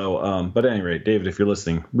 So, but at any rate, David, if you're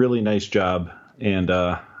listening, really nice job. And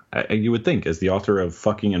you would think, as the author of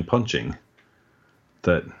Fucking and Punching,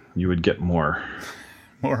 that you would get more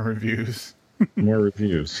reviews. More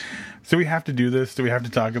reviews. So we have to do this? Do we have to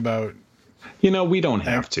talk about... we don't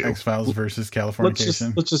have to. X-Files versus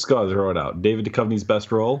Californication. Let's just go ahead and throw it out. David Duchovny's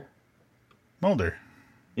best role? Mulder.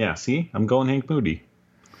 Yeah, see? I'm going Hank Moody.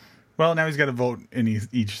 Well, now he's got to vote in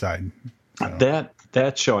each side. So.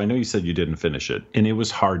 That show, I know you said you didn't finish it, and it was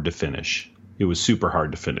hard to finish. It was super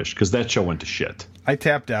hard to finish because that show went to shit. I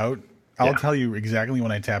tapped out. I'll tell you exactly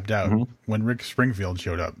when I tapped out. Mm-hmm. When Rick Springfield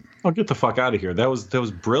showed up. Oh, get the fuck out of here. That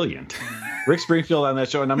was brilliant. Rick Springfield on that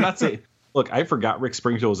show, and I'm not saying... Look, I forgot Rick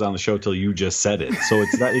Springfield was on the show till you just said it. So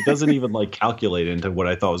it doesn't even like calculate into what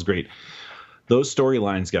I thought was great. Those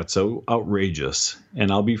storylines got so outrageous, and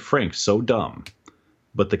I'll be frank, so dumb.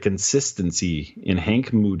 But the consistency in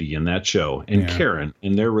Hank Moody in that show and Karen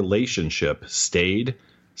in their relationship stayed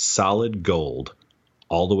solid gold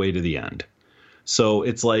all the way to the end. So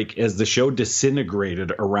it's like as the show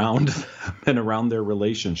disintegrated around them and around their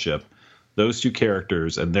relationship, those two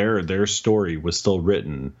characters and their story was still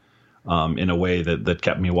written in a way that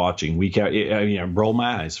kept me watching. Roll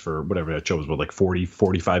my eyes for whatever that show was, like 40,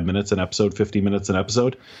 45 minutes an episode, 50 minutes an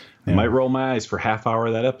episode. I might roll my eyes for half hour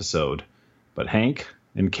of that episode, but Hank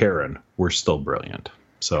and Karen were still brilliant.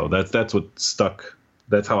 So that's what stuck.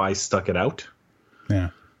 That's how I stuck it out. Yeah.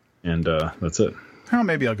 And that's it. Well,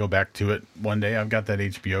 maybe I'll go back to it one day. I've got that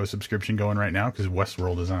HBO subscription going right now because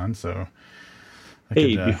Westworld is on. So,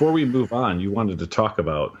 before we move on, you wanted to talk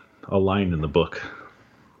about a line in the book.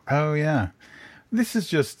 Oh, yeah. This is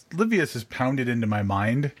just... Livius has pounded into my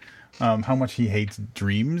mind how much he hates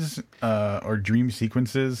dreams or dream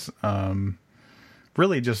sequences.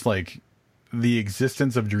 Really just like the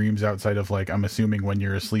existence of dreams outside of like, I'm assuming when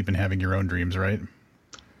you're asleep and having your own dreams, right?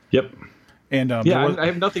 Yep. And I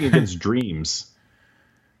have nothing against dreams.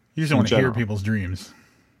 You just don't want to hear people's dreams.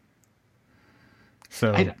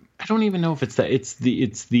 So I don't even know if it's that. It's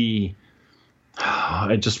the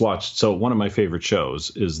I just watched. So one of my favorite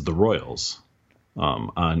shows is The Royals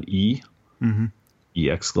on E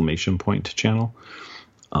exclamation point channel.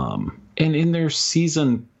 And in their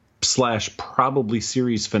season / probably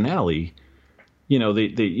series finale, they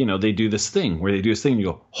do this thing where they do this thing and you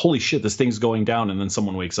go, holy shit, this thing's going down. And then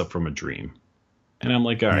someone wakes up from a dream. And I'm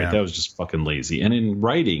like, all right, that was just fucking lazy. And in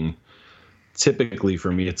writing, typically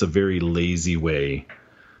for me, it's a very lazy way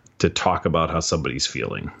to talk about how somebody's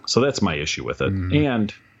feeling. So that's my issue with it. Mm-hmm.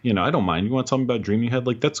 And, I don't mind. You want to tell me about a dream you had?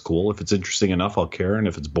 Like, that's cool. If it's interesting enough, I'll care. And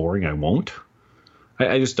if it's boring, I won't.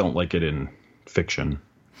 I just don't like it in fiction,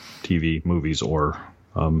 TV, movies, or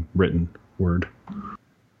written word.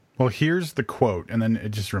 Well, here's the quote, and then it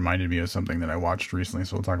just reminded me of something that I watched recently,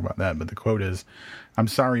 so we'll talk about that. But the quote is, "I'm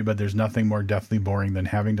sorry, but there's nothing more deathly boring than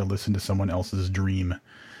having to listen to someone else's dream,"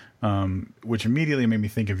 which immediately made me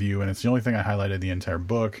think of you, and it's the only thing I highlighted the entire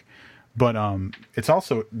book. But it's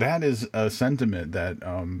also, that is a sentiment that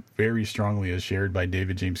very strongly is shared by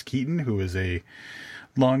David James Keaton, who is a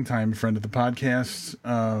longtime friend of the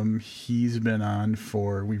podcast. He's been on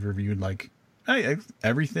we've reviewed like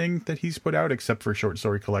everything that he's put out except for short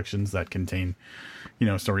story collections that contain,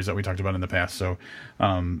 stories that we talked about in the past. So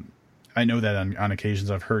I know that on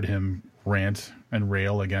occasions I've heard him rant and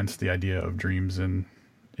rail against the idea of dreams in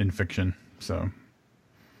fiction. So,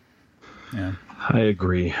 yeah. I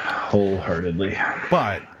agree wholeheartedly.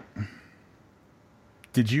 But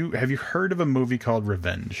have you heard of a movie called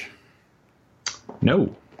Revenge?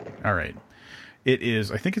 No. All right. It is,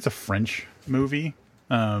 I think it's a French movie.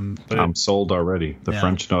 But I'm sold already. The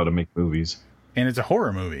French know how to make movies. And it's a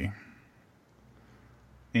horror movie.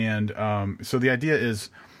 And so the idea is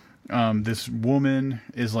this woman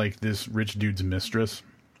is like this rich dude's mistress.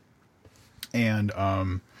 And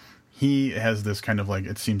he has this kind of like,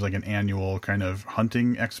 it seems like an annual kind of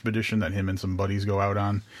hunting expedition that him and some buddies go out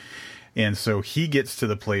on. And so he gets to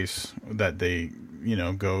the place that they,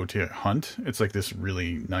 go to hunt. It's like this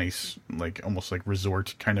really nice, like almost like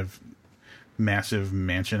resort kind of massive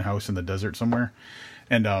mansion house in the desert somewhere.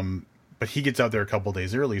 And but he gets out there a couple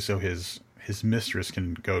days early so his mistress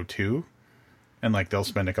can go too. And like they'll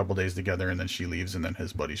spend a couple days together, and then she leaves, and then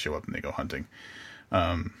his buddies show up and they go hunting.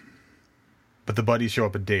 But the buddies show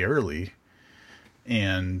up a day early,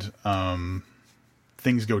 and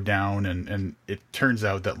things go down, and it turns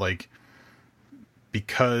out that like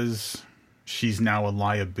because she's now a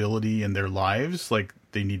liability in their lives, like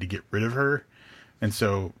they need to get rid of her, and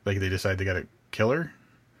so like they decide they gotta kill her.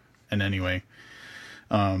 And anyway,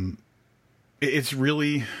 it's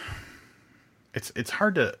really it's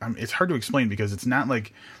hard to explain because it's not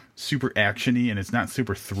like super actiony and it's not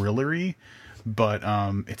super thrillery, but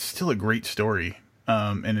it's still a great story.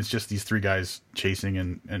 And it's just these three guys chasing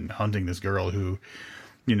and hunting this girl who,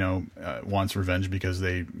 wants revenge because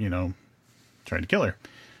they, tried to kill her.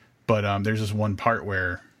 But there's this one part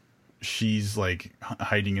where she's like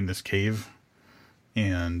hiding in this cave,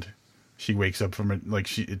 and she wakes up from it.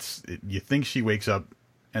 Like you think she wakes up,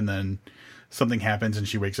 and then something happens, and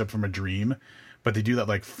she wakes up from a dream. But they do that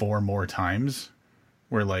like 4 more times,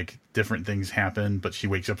 where like different things happen, but she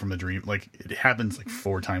wakes up from the dream. Like it happens like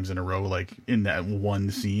 4 times in a row, like in that one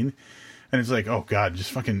scene. And it's like, oh God,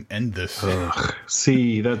 just fucking end this. Ugh.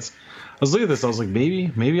 See, I was looking at this. I was like,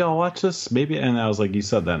 maybe I'll watch this. Maybe. And I was like, you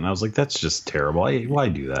said that. And I was like, that's just terrible. Why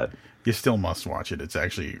do that? You still must watch it. It's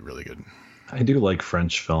actually really good. I do like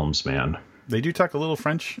French films, man. They do talk a little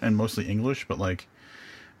French and mostly English, but like,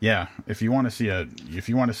 yeah, if you want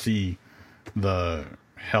to see the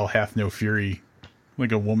Hell Hath No Fury,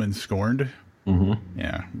 like a woman scorned. Mm-hmm.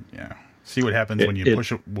 Yeah. See what happens when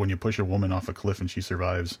you push a woman off a cliff and she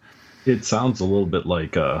survives. It sounds a little bit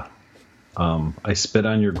like I Spit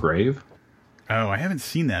on Your Grave. Oh, I haven't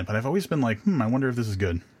seen that, but I've always been like, I wonder if this is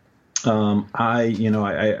good.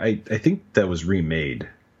 I think that was remade.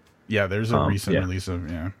 Yeah, there's a recent release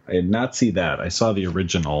of I did not see that. I saw the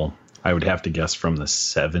original. I would have to guess from the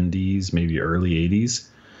 70s, maybe early 80s.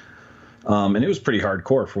 And it was pretty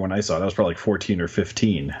hardcore for when I saw it. I was probably like 14 or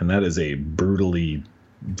 15, and that is a brutally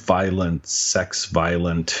violent,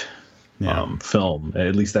 sex-violent film.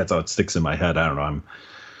 At least that's how it sticks in my head. I don't know. I'm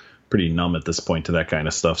pretty numb at this point to that kind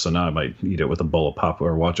of stuff, so now I might eat it with a bowl of pop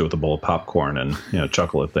or watch it with a bowl of popcorn and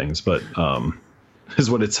chuckle at things. But is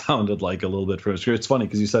what it sounded like a little bit. It's funny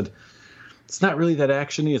because you said it's not really that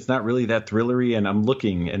actiony, it's not really that thrillery, and I'm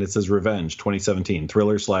looking and it says Revenge 2017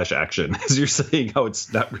 thriller/action, as you're saying how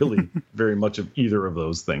it's not really very much of either of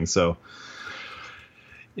those things. So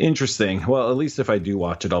interesting. Well, at least if I do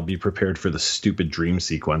watch it, I'll be prepared for the stupid dream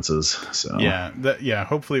sequences. So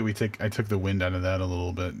hopefully I took the wind out of that a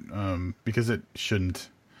little bit, because it shouldn't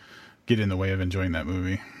get in the way of enjoying that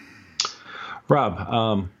movie.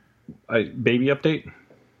 Rob, baby update. Do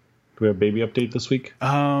we have a baby update this week?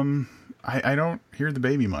 I don't hear the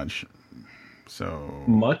baby much. So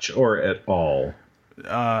much or at all?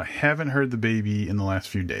 Haven't heard the baby in the last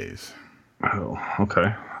few days. Oh,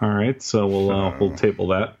 okay. All right. So we'll table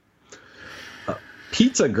that.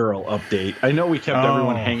 Pizza Girl update. I know we kept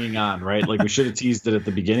everyone hanging on, right? Like we should have teased it at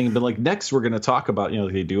the beginning, but like next we're going to talk about,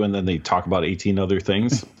 they do, and then they talk about 18 other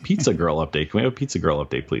things. Pizza Girl update. Can we have a Pizza Girl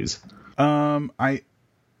update, please? I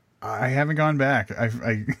haven't gone back.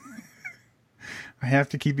 I have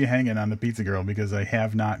to keep you hanging on the Pizza Girl because I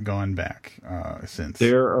have not gone back since.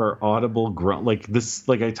 There are audible like this.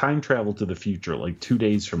 Like I time traveled to the future, like 2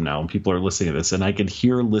 days from now, and people are listening to this, and I can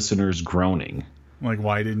hear listeners groaning. Like,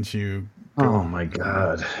 why didn't you? Oh my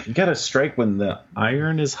God! You got to strike when the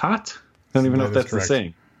iron is hot. I don't even know if that's the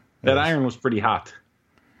saying. That iron was pretty hot.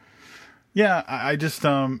 Yeah, I just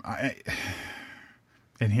and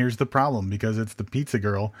here's the problem, because it's the Pizza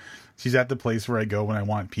Girl. She's at the place where I go when I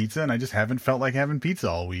want pizza, and I just haven't felt like having pizza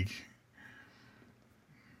all week.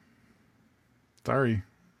 Sorry,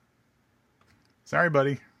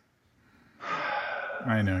 buddy.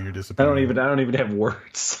 I know you're disappointed. I don't even have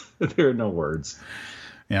words. There are no words.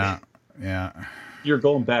 Yeah. You're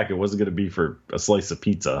going back. It wasn't going to be for a slice of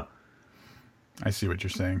pizza. I see what you're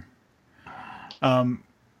saying.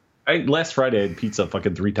 Last Friday I had pizza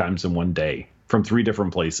fucking 3 times in one day from 3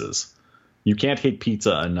 different places. You can't hate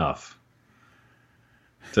pizza enough.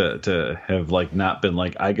 to have like not been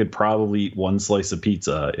like, I could probably eat one slice of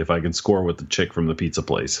pizza if I could score with the chick from the pizza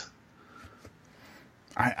place.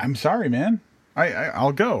 I'm sorry, man.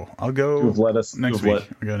 I'll go. I'll go. You've let us next week.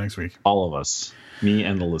 I'll go next week. All of us, me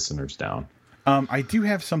and the listeners, down. I do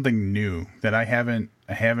have something new that I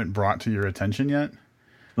haven't brought to your attention yet.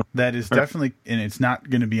 That is definitely, and it's not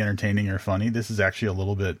going to be entertaining or funny. This is actually a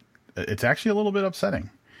little bit. It's actually a little bit upsetting.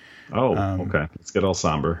 Oh, okay. Let's get all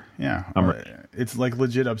somber. Yeah, it's like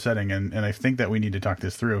legit upsetting, and I think that we need to talk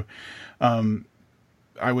this through. I don't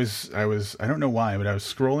know why, but I was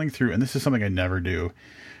scrolling through, and this is something I never do,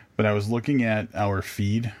 but I was looking at our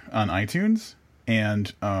feed on iTunes,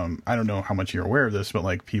 and I don't know how much you're aware of this, but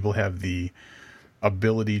like people have the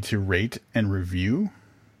ability to rate and review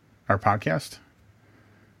our podcast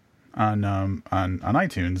on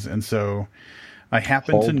iTunes, and so I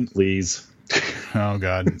happen to please. Oh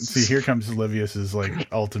God! See, here comes Livius's like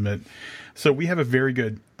ultimate. So we have a very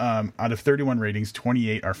good out of 31 ratings,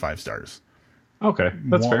 28 are 5 stars. Okay,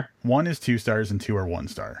 that's fair. 1 is 2 stars and 2 are 1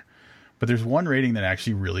 star. But there's one rating that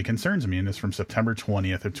actually really concerns me, and it's from September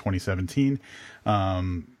 20th of 2017.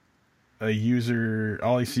 A user,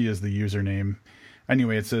 all I see is the username.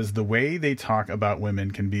 Anyway, it says, the way they talk about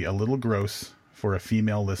women can be a little gross for a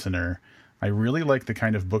female listener. I really like the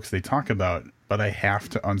kind of books they talk about, but I have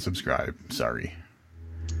to unsubscribe. Sorry.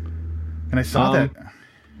 And I saw that.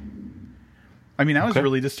 I mean, I was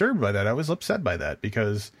really disturbed by that. I was upset by that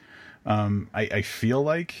because I feel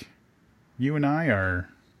like you and I are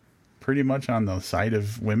pretty much on the side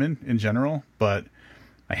of women in general, but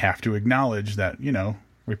I have to acknowledge that, you know,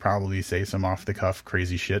 we probably say some off-the-cuff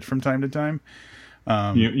crazy shit from time to time.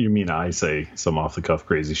 You mean I say some off-the-cuff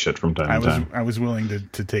crazy shit from time to time? I was willing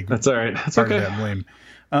to take that's all right. That's part okay. of that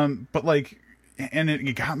blame. But like, and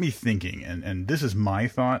it got me thinking, and this is my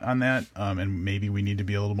thought on that. And maybe we need to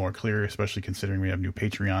be a little more clear, especially considering we have new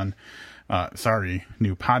Patreon,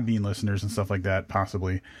 new Podbean listeners and stuff like that,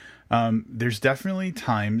 possibly. There's definitely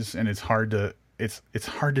times, and it's hard to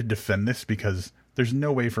defend this because there's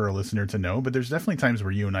no way for a listener to know, but there's definitely times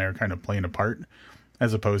where you and I are kind of playing a part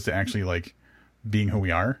as opposed to actually like being who we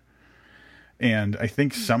are. And I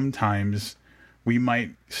think sometimes we might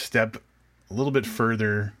step a little bit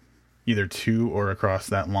further either to or across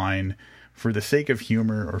that line for the sake of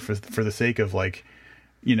humor or for the sake of like,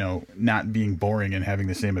 you know, not being boring and having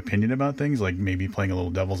the same opinion about things, like maybe playing a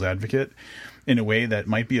little devil's advocate in a way that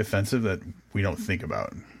might be offensive that we don't think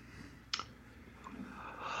about.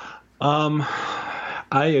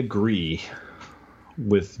 I agree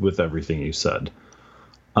with everything you said.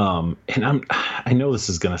 And I know this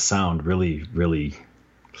is going to sound really, really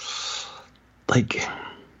like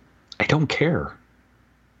I don't care.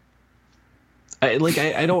 I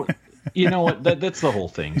don't, you know what, that's the whole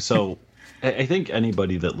thing. So I think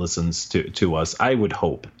anybody that listens to us, I would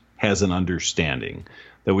hope, has an understanding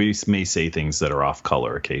that we may say things that are off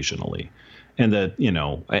color occasionally. And that, you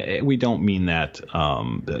know, we don't mean that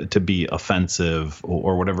to be offensive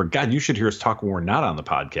or whatever. God, you should hear us talk when we're not on the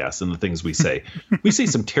podcast and the things we say. We say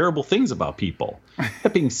some terrible things about people.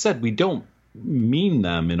 That being said, we don't mean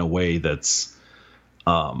them in a way that's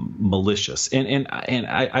malicious. And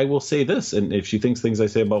I will say this, and if she thinks things I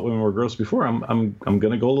say about women were gross before, I'm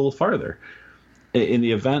going to go a little farther. In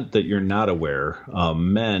the event that you're not aware,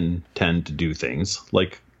 men tend to do things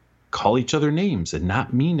like call each other names and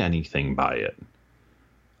not mean anything by it.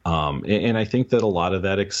 And I think that a lot of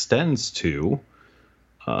that extends to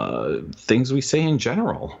things we say in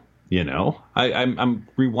general. You know, I'm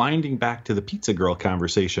rewinding back to the pizza girl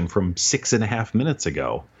conversation from 6.5 minutes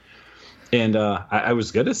ago. And I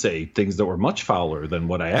was going to say things that were much fouler than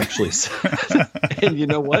what I actually said. And you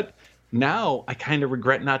know what? Now I kind of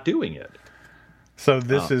regret not doing it. So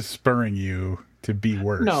this is spurring you to be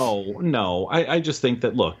worse. No. I just think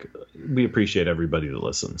that, look, we appreciate everybody that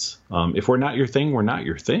listens. If we're not your thing, we're not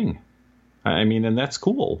your thing. I mean, and that's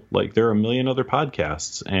cool. Like, there are a million other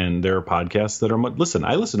podcasts, and there are podcasts that are listen,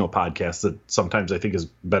 I listen to a podcast that sometimes I think is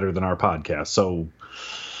better than our podcast. So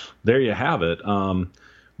there you have it.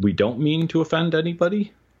 We don't mean to offend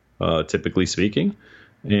anybody, typically speaking.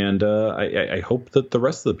 And I hope that the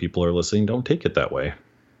rest of the people who are listening don't take it that way.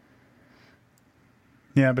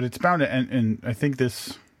 Yeah, but it's bound to, and I think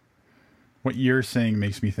this, what you're saying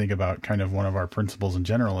makes me think about kind of one of our principles in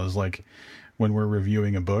general is like when we're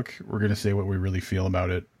reviewing a book, we're going to say what we really feel about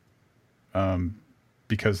it,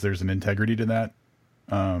 because there's an integrity to that,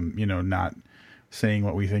 you know, not saying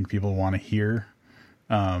what we think people want to hear.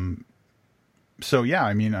 So yeah,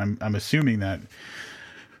 I mean, I'm assuming that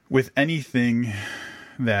with anything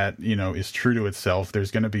that, you know, is true to itself,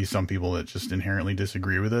 there's going to be some people that just inherently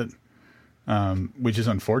disagree with it. which is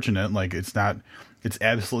unfortunate. Like, it's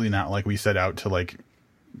absolutely not like we set out to, like,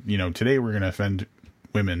 today we're going to offend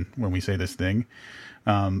women when we say this thing.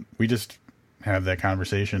 We just have that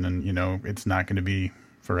conversation, and, it's not going to be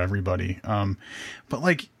for everybody. But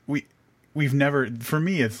like we've never, for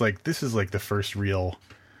me, it's like, this is like the first real,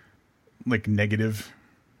 like, negative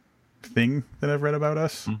thing that I've read about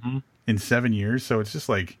us in 7 years. So it's just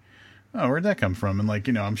like, oh, where'd that come from? And like,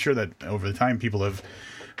 I'm sure that over the time people have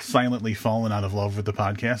silently fallen out of love with the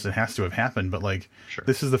podcast. It has to have happened, but like, sure.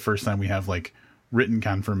 This is the first time we have like written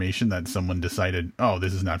confirmation that someone decided, oh,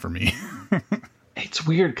 this is not for me. It's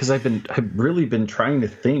weird because I've really been trying to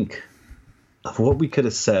think of what we could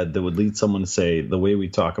have said that would lead someone to say the way we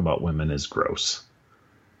talk about women is gross.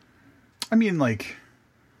 It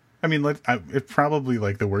probably,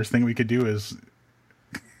 like, the worst thing we could do is,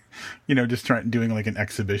 just doing like an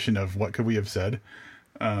exhibition of what could we have said.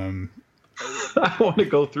 I want to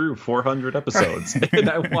go through 400 episodes and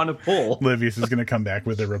I want to pull. Livius is going to come back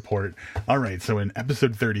with a report. All right. So in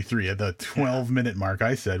episode 33 at the 12-minute mark,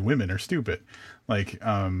 I said women are stupid. Like,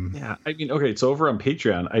 yeah, I mean, okay. So over on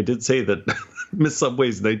Patreon, I did say that Miss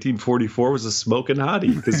Subway's 1944 was a smoking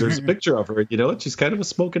hottie because there's a picture of her. She's kind of a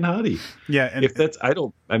smoking hottie. Yeah. And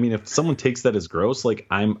if someone takes that as gross, like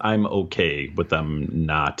I'm okay with them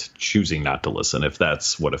not choosing not to listen if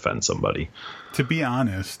that's what offends somebody. To be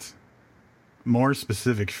honest, more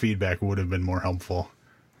specific feedback would have been more helpful.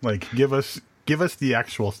 Like, give us the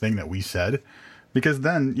actual thing that we said, because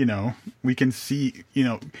then, we can see,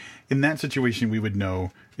 in that situation, we would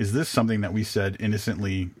know, is this something that we said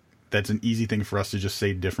innocently that's an easy thing for us to just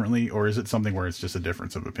say differently, or is it something where it's just a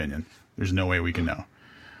difference of opinion? There's no way we can know.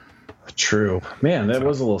 True. Man, that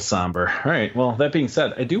was a little somber. All right. Well, that being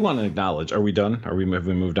said, I do want to acknowledge, are we done? Have we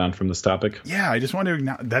moved on from this topic? Yeah, I just want to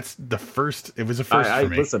acknowledge, that's the first, it was a first for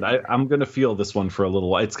me. Listen, I'm going to feel this one for a little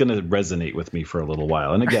while. It's going to resonate with me for a little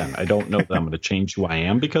while. And again, I don't know that I'm going to change who I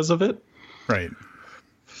am because of it. Right.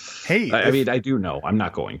 Hey, I do know. I'm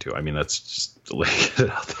not going to. I mean, that's just like it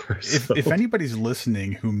out there. If anybody's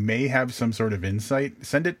listening who may have some sort of insight,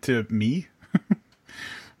 send it to me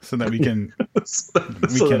so that we can.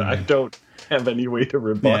 That I don't have any way to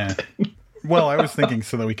rebut. Yeah. Well, I was thinking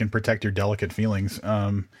so that we can protect your delicate feelings.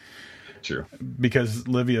 True. Because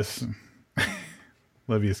Livius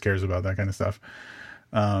cares about that kind of stuff.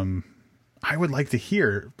 I would like to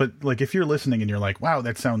hear, but like, if you're listening and you're like, wow,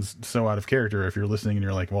 that sounds so out of character. If you're listening and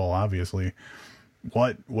you're like, well, obviously,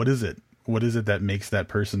 what is it? What is it that makes that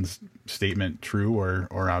person's statement true or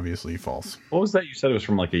obviously false? What was that? You said it was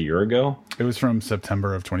from like a year ago? It was from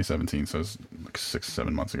September of 2017. So it was like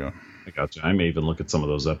 6-7 months ago. I gotcha. I may even look at some of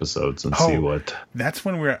those episodes and see what. That's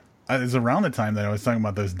when it was around the time that I was talking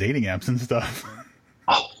about those dating apps and stuff.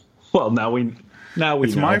 Oh, well, now we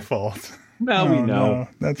it's know. my fault. Now we know.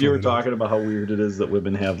 That's you were talking about how weird it is that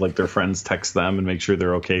women have like their friends text them and make sure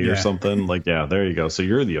they're okay or something. Like, yeah, there you go. So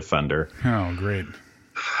you're the offender. Oh, great.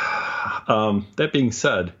 That being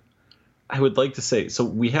said, I would like to say, so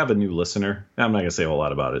we have a new listener. I'm not going to say a whole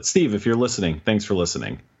lot about it. Steve, if you're listening, thanks for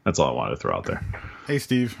listening. That's all I wanted to throw out there. Hey,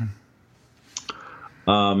 Steve.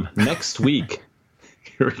 Next week.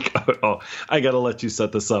 Here we go. Oh, I got to let you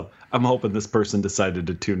set this up. I'm hoping this person decided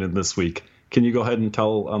to tune in this week. Can you go ahead and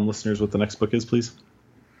tell listeners what the next book is, please?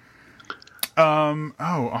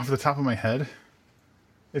 Off the top of my head,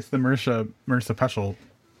 it's the Marissa Pessl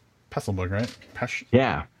book, right?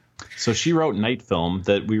 Yeah. So she wrote Night Film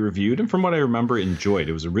that we reviewed, and from what I remember, enjoyed.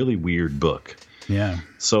 It was a really weird book. Yeah.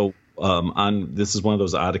 So this is one of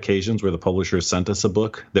those odd occasions where the publisher sent us a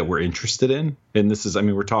book that we're interested in, and this is, I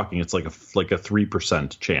mean, we're talking, it's like a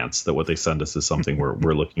 3% chance that what they send us is something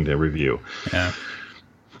we're looking to review. Yeah.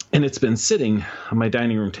 And it's been sitting on my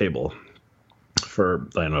dining room table for,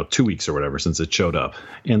 I don't know, 2 weeks or whatever since it showed up.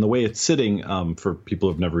 And the way it's sitting, for people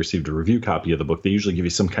who've never received a review copy of the book, they usually give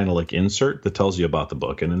you some kind of like insert that tells you about the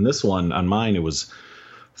book. And in this one, on mine, it was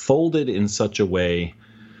folded in such a way.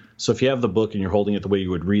 So if you have the book and you're holding it the way you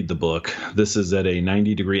would read the book, this is at a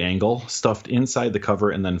 90-degree angle, stuffed inside the cover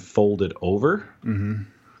and then folded over. Mm-hmm.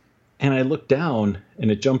 And I look down, and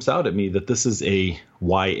it jumps out at me that this is a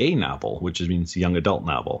YA novel, which means young adult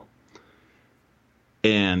novel.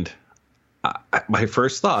 And my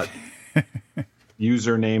first thought,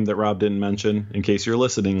 username that Rob didn't mention, in case you're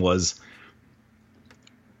listening, was,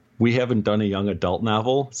 we haven't done a young adult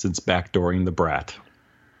novel since Backdooring the Brat.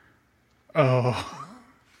 Oh,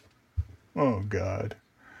 God.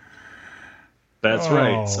 That's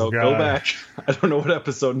right. So God. Go back. I don't know what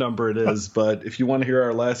episode number it is, but if you want to hear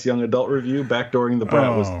our last young adult review, Backdooring the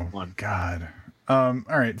Brat was the one. God. All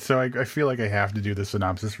right. So I feel like I have to do the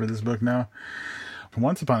synopsis for this book now.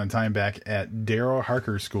 Once upon a time back at Darrow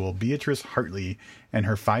Harker School, Beatrice Hartley and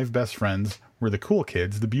her 5 best friends were the cool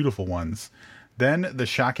kids, the beautiful ones. Then the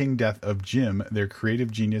shocking death of Jim, their creative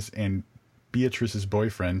genius and Beatrice's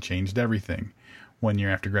boyfriend, changed everything. 1 year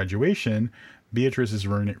after graduation, Beatrice is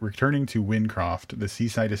returning to Wincroft, the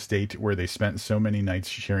seaside estate where they spent so many nights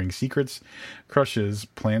sharing secrets, crushes,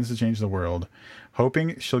 plans to change the world,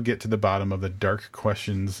 hoping she'll get to the bottom of the dark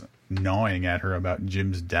questions gnawing at her about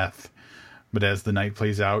Jim's death. But as the night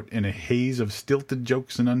plays out, in a haze of stilted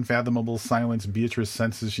jokes and unfathomable silence, Beatrice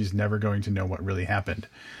senses she's never going to know what really happened.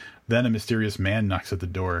 Then a mysterious man knocks at the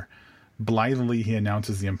door. Blithely, he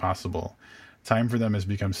announces the impossible. Time for them has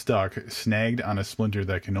become stuck, snagged on a splinter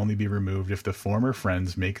that can only be removed if the former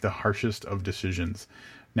friends make the harshest of decisions.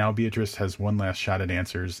 Now Beatrice has one last shot at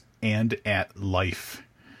answers, and at life.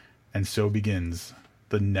 And so begins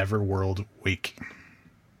the Neverworld Wake.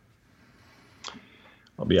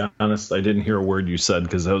 I'll be honest, I didn't hear a word you said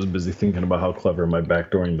because I was busy thinking about how clever my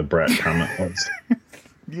backdooring the brat comment was.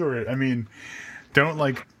 You were, I mean, don't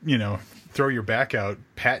throw your back out,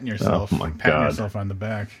 patting yourself on the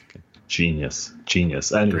back. Genius.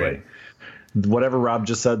 Anyway, whatever Rob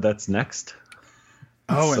just said, that's next.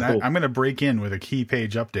 Oh, and I'm going to break in with a key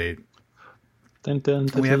page update.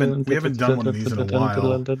 We haven't done one of these in a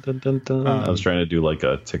while. I was trying to do like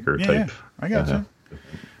a ticker type. Yeah, I got you.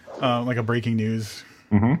 Like a breaking news.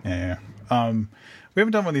 Mm-hmm. Yeah. We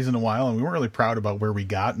haven't done one of these in a while, and we weren't really proud about where we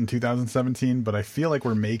got in 2017, but I feel like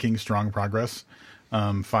we're making strong progress.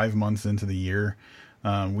 5 months into the year,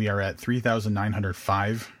 we are at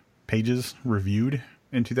 3,905 pages reviewed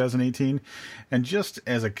in 2018. And just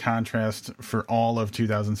as a contrast, for all of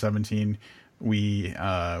 2017, we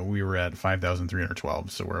were at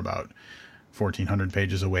 5,312. So we're about 1,400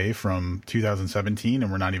 pages away from 2017,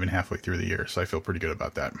 and we're not even halfway through the year. So I feel pretty good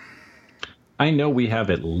about that. I know we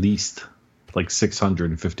have at least like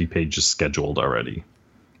 650 pages scheduled already.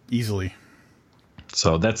 Easily.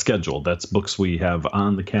 So that's scheduled. That's books we have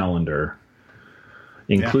on the calendar,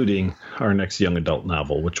 including our next young adult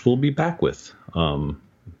novel, which we'll be back with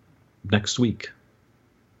next week.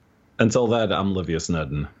 Until that, I'm Livius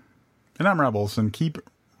Nedden. And I'm Rob Olson. Keep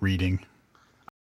reading.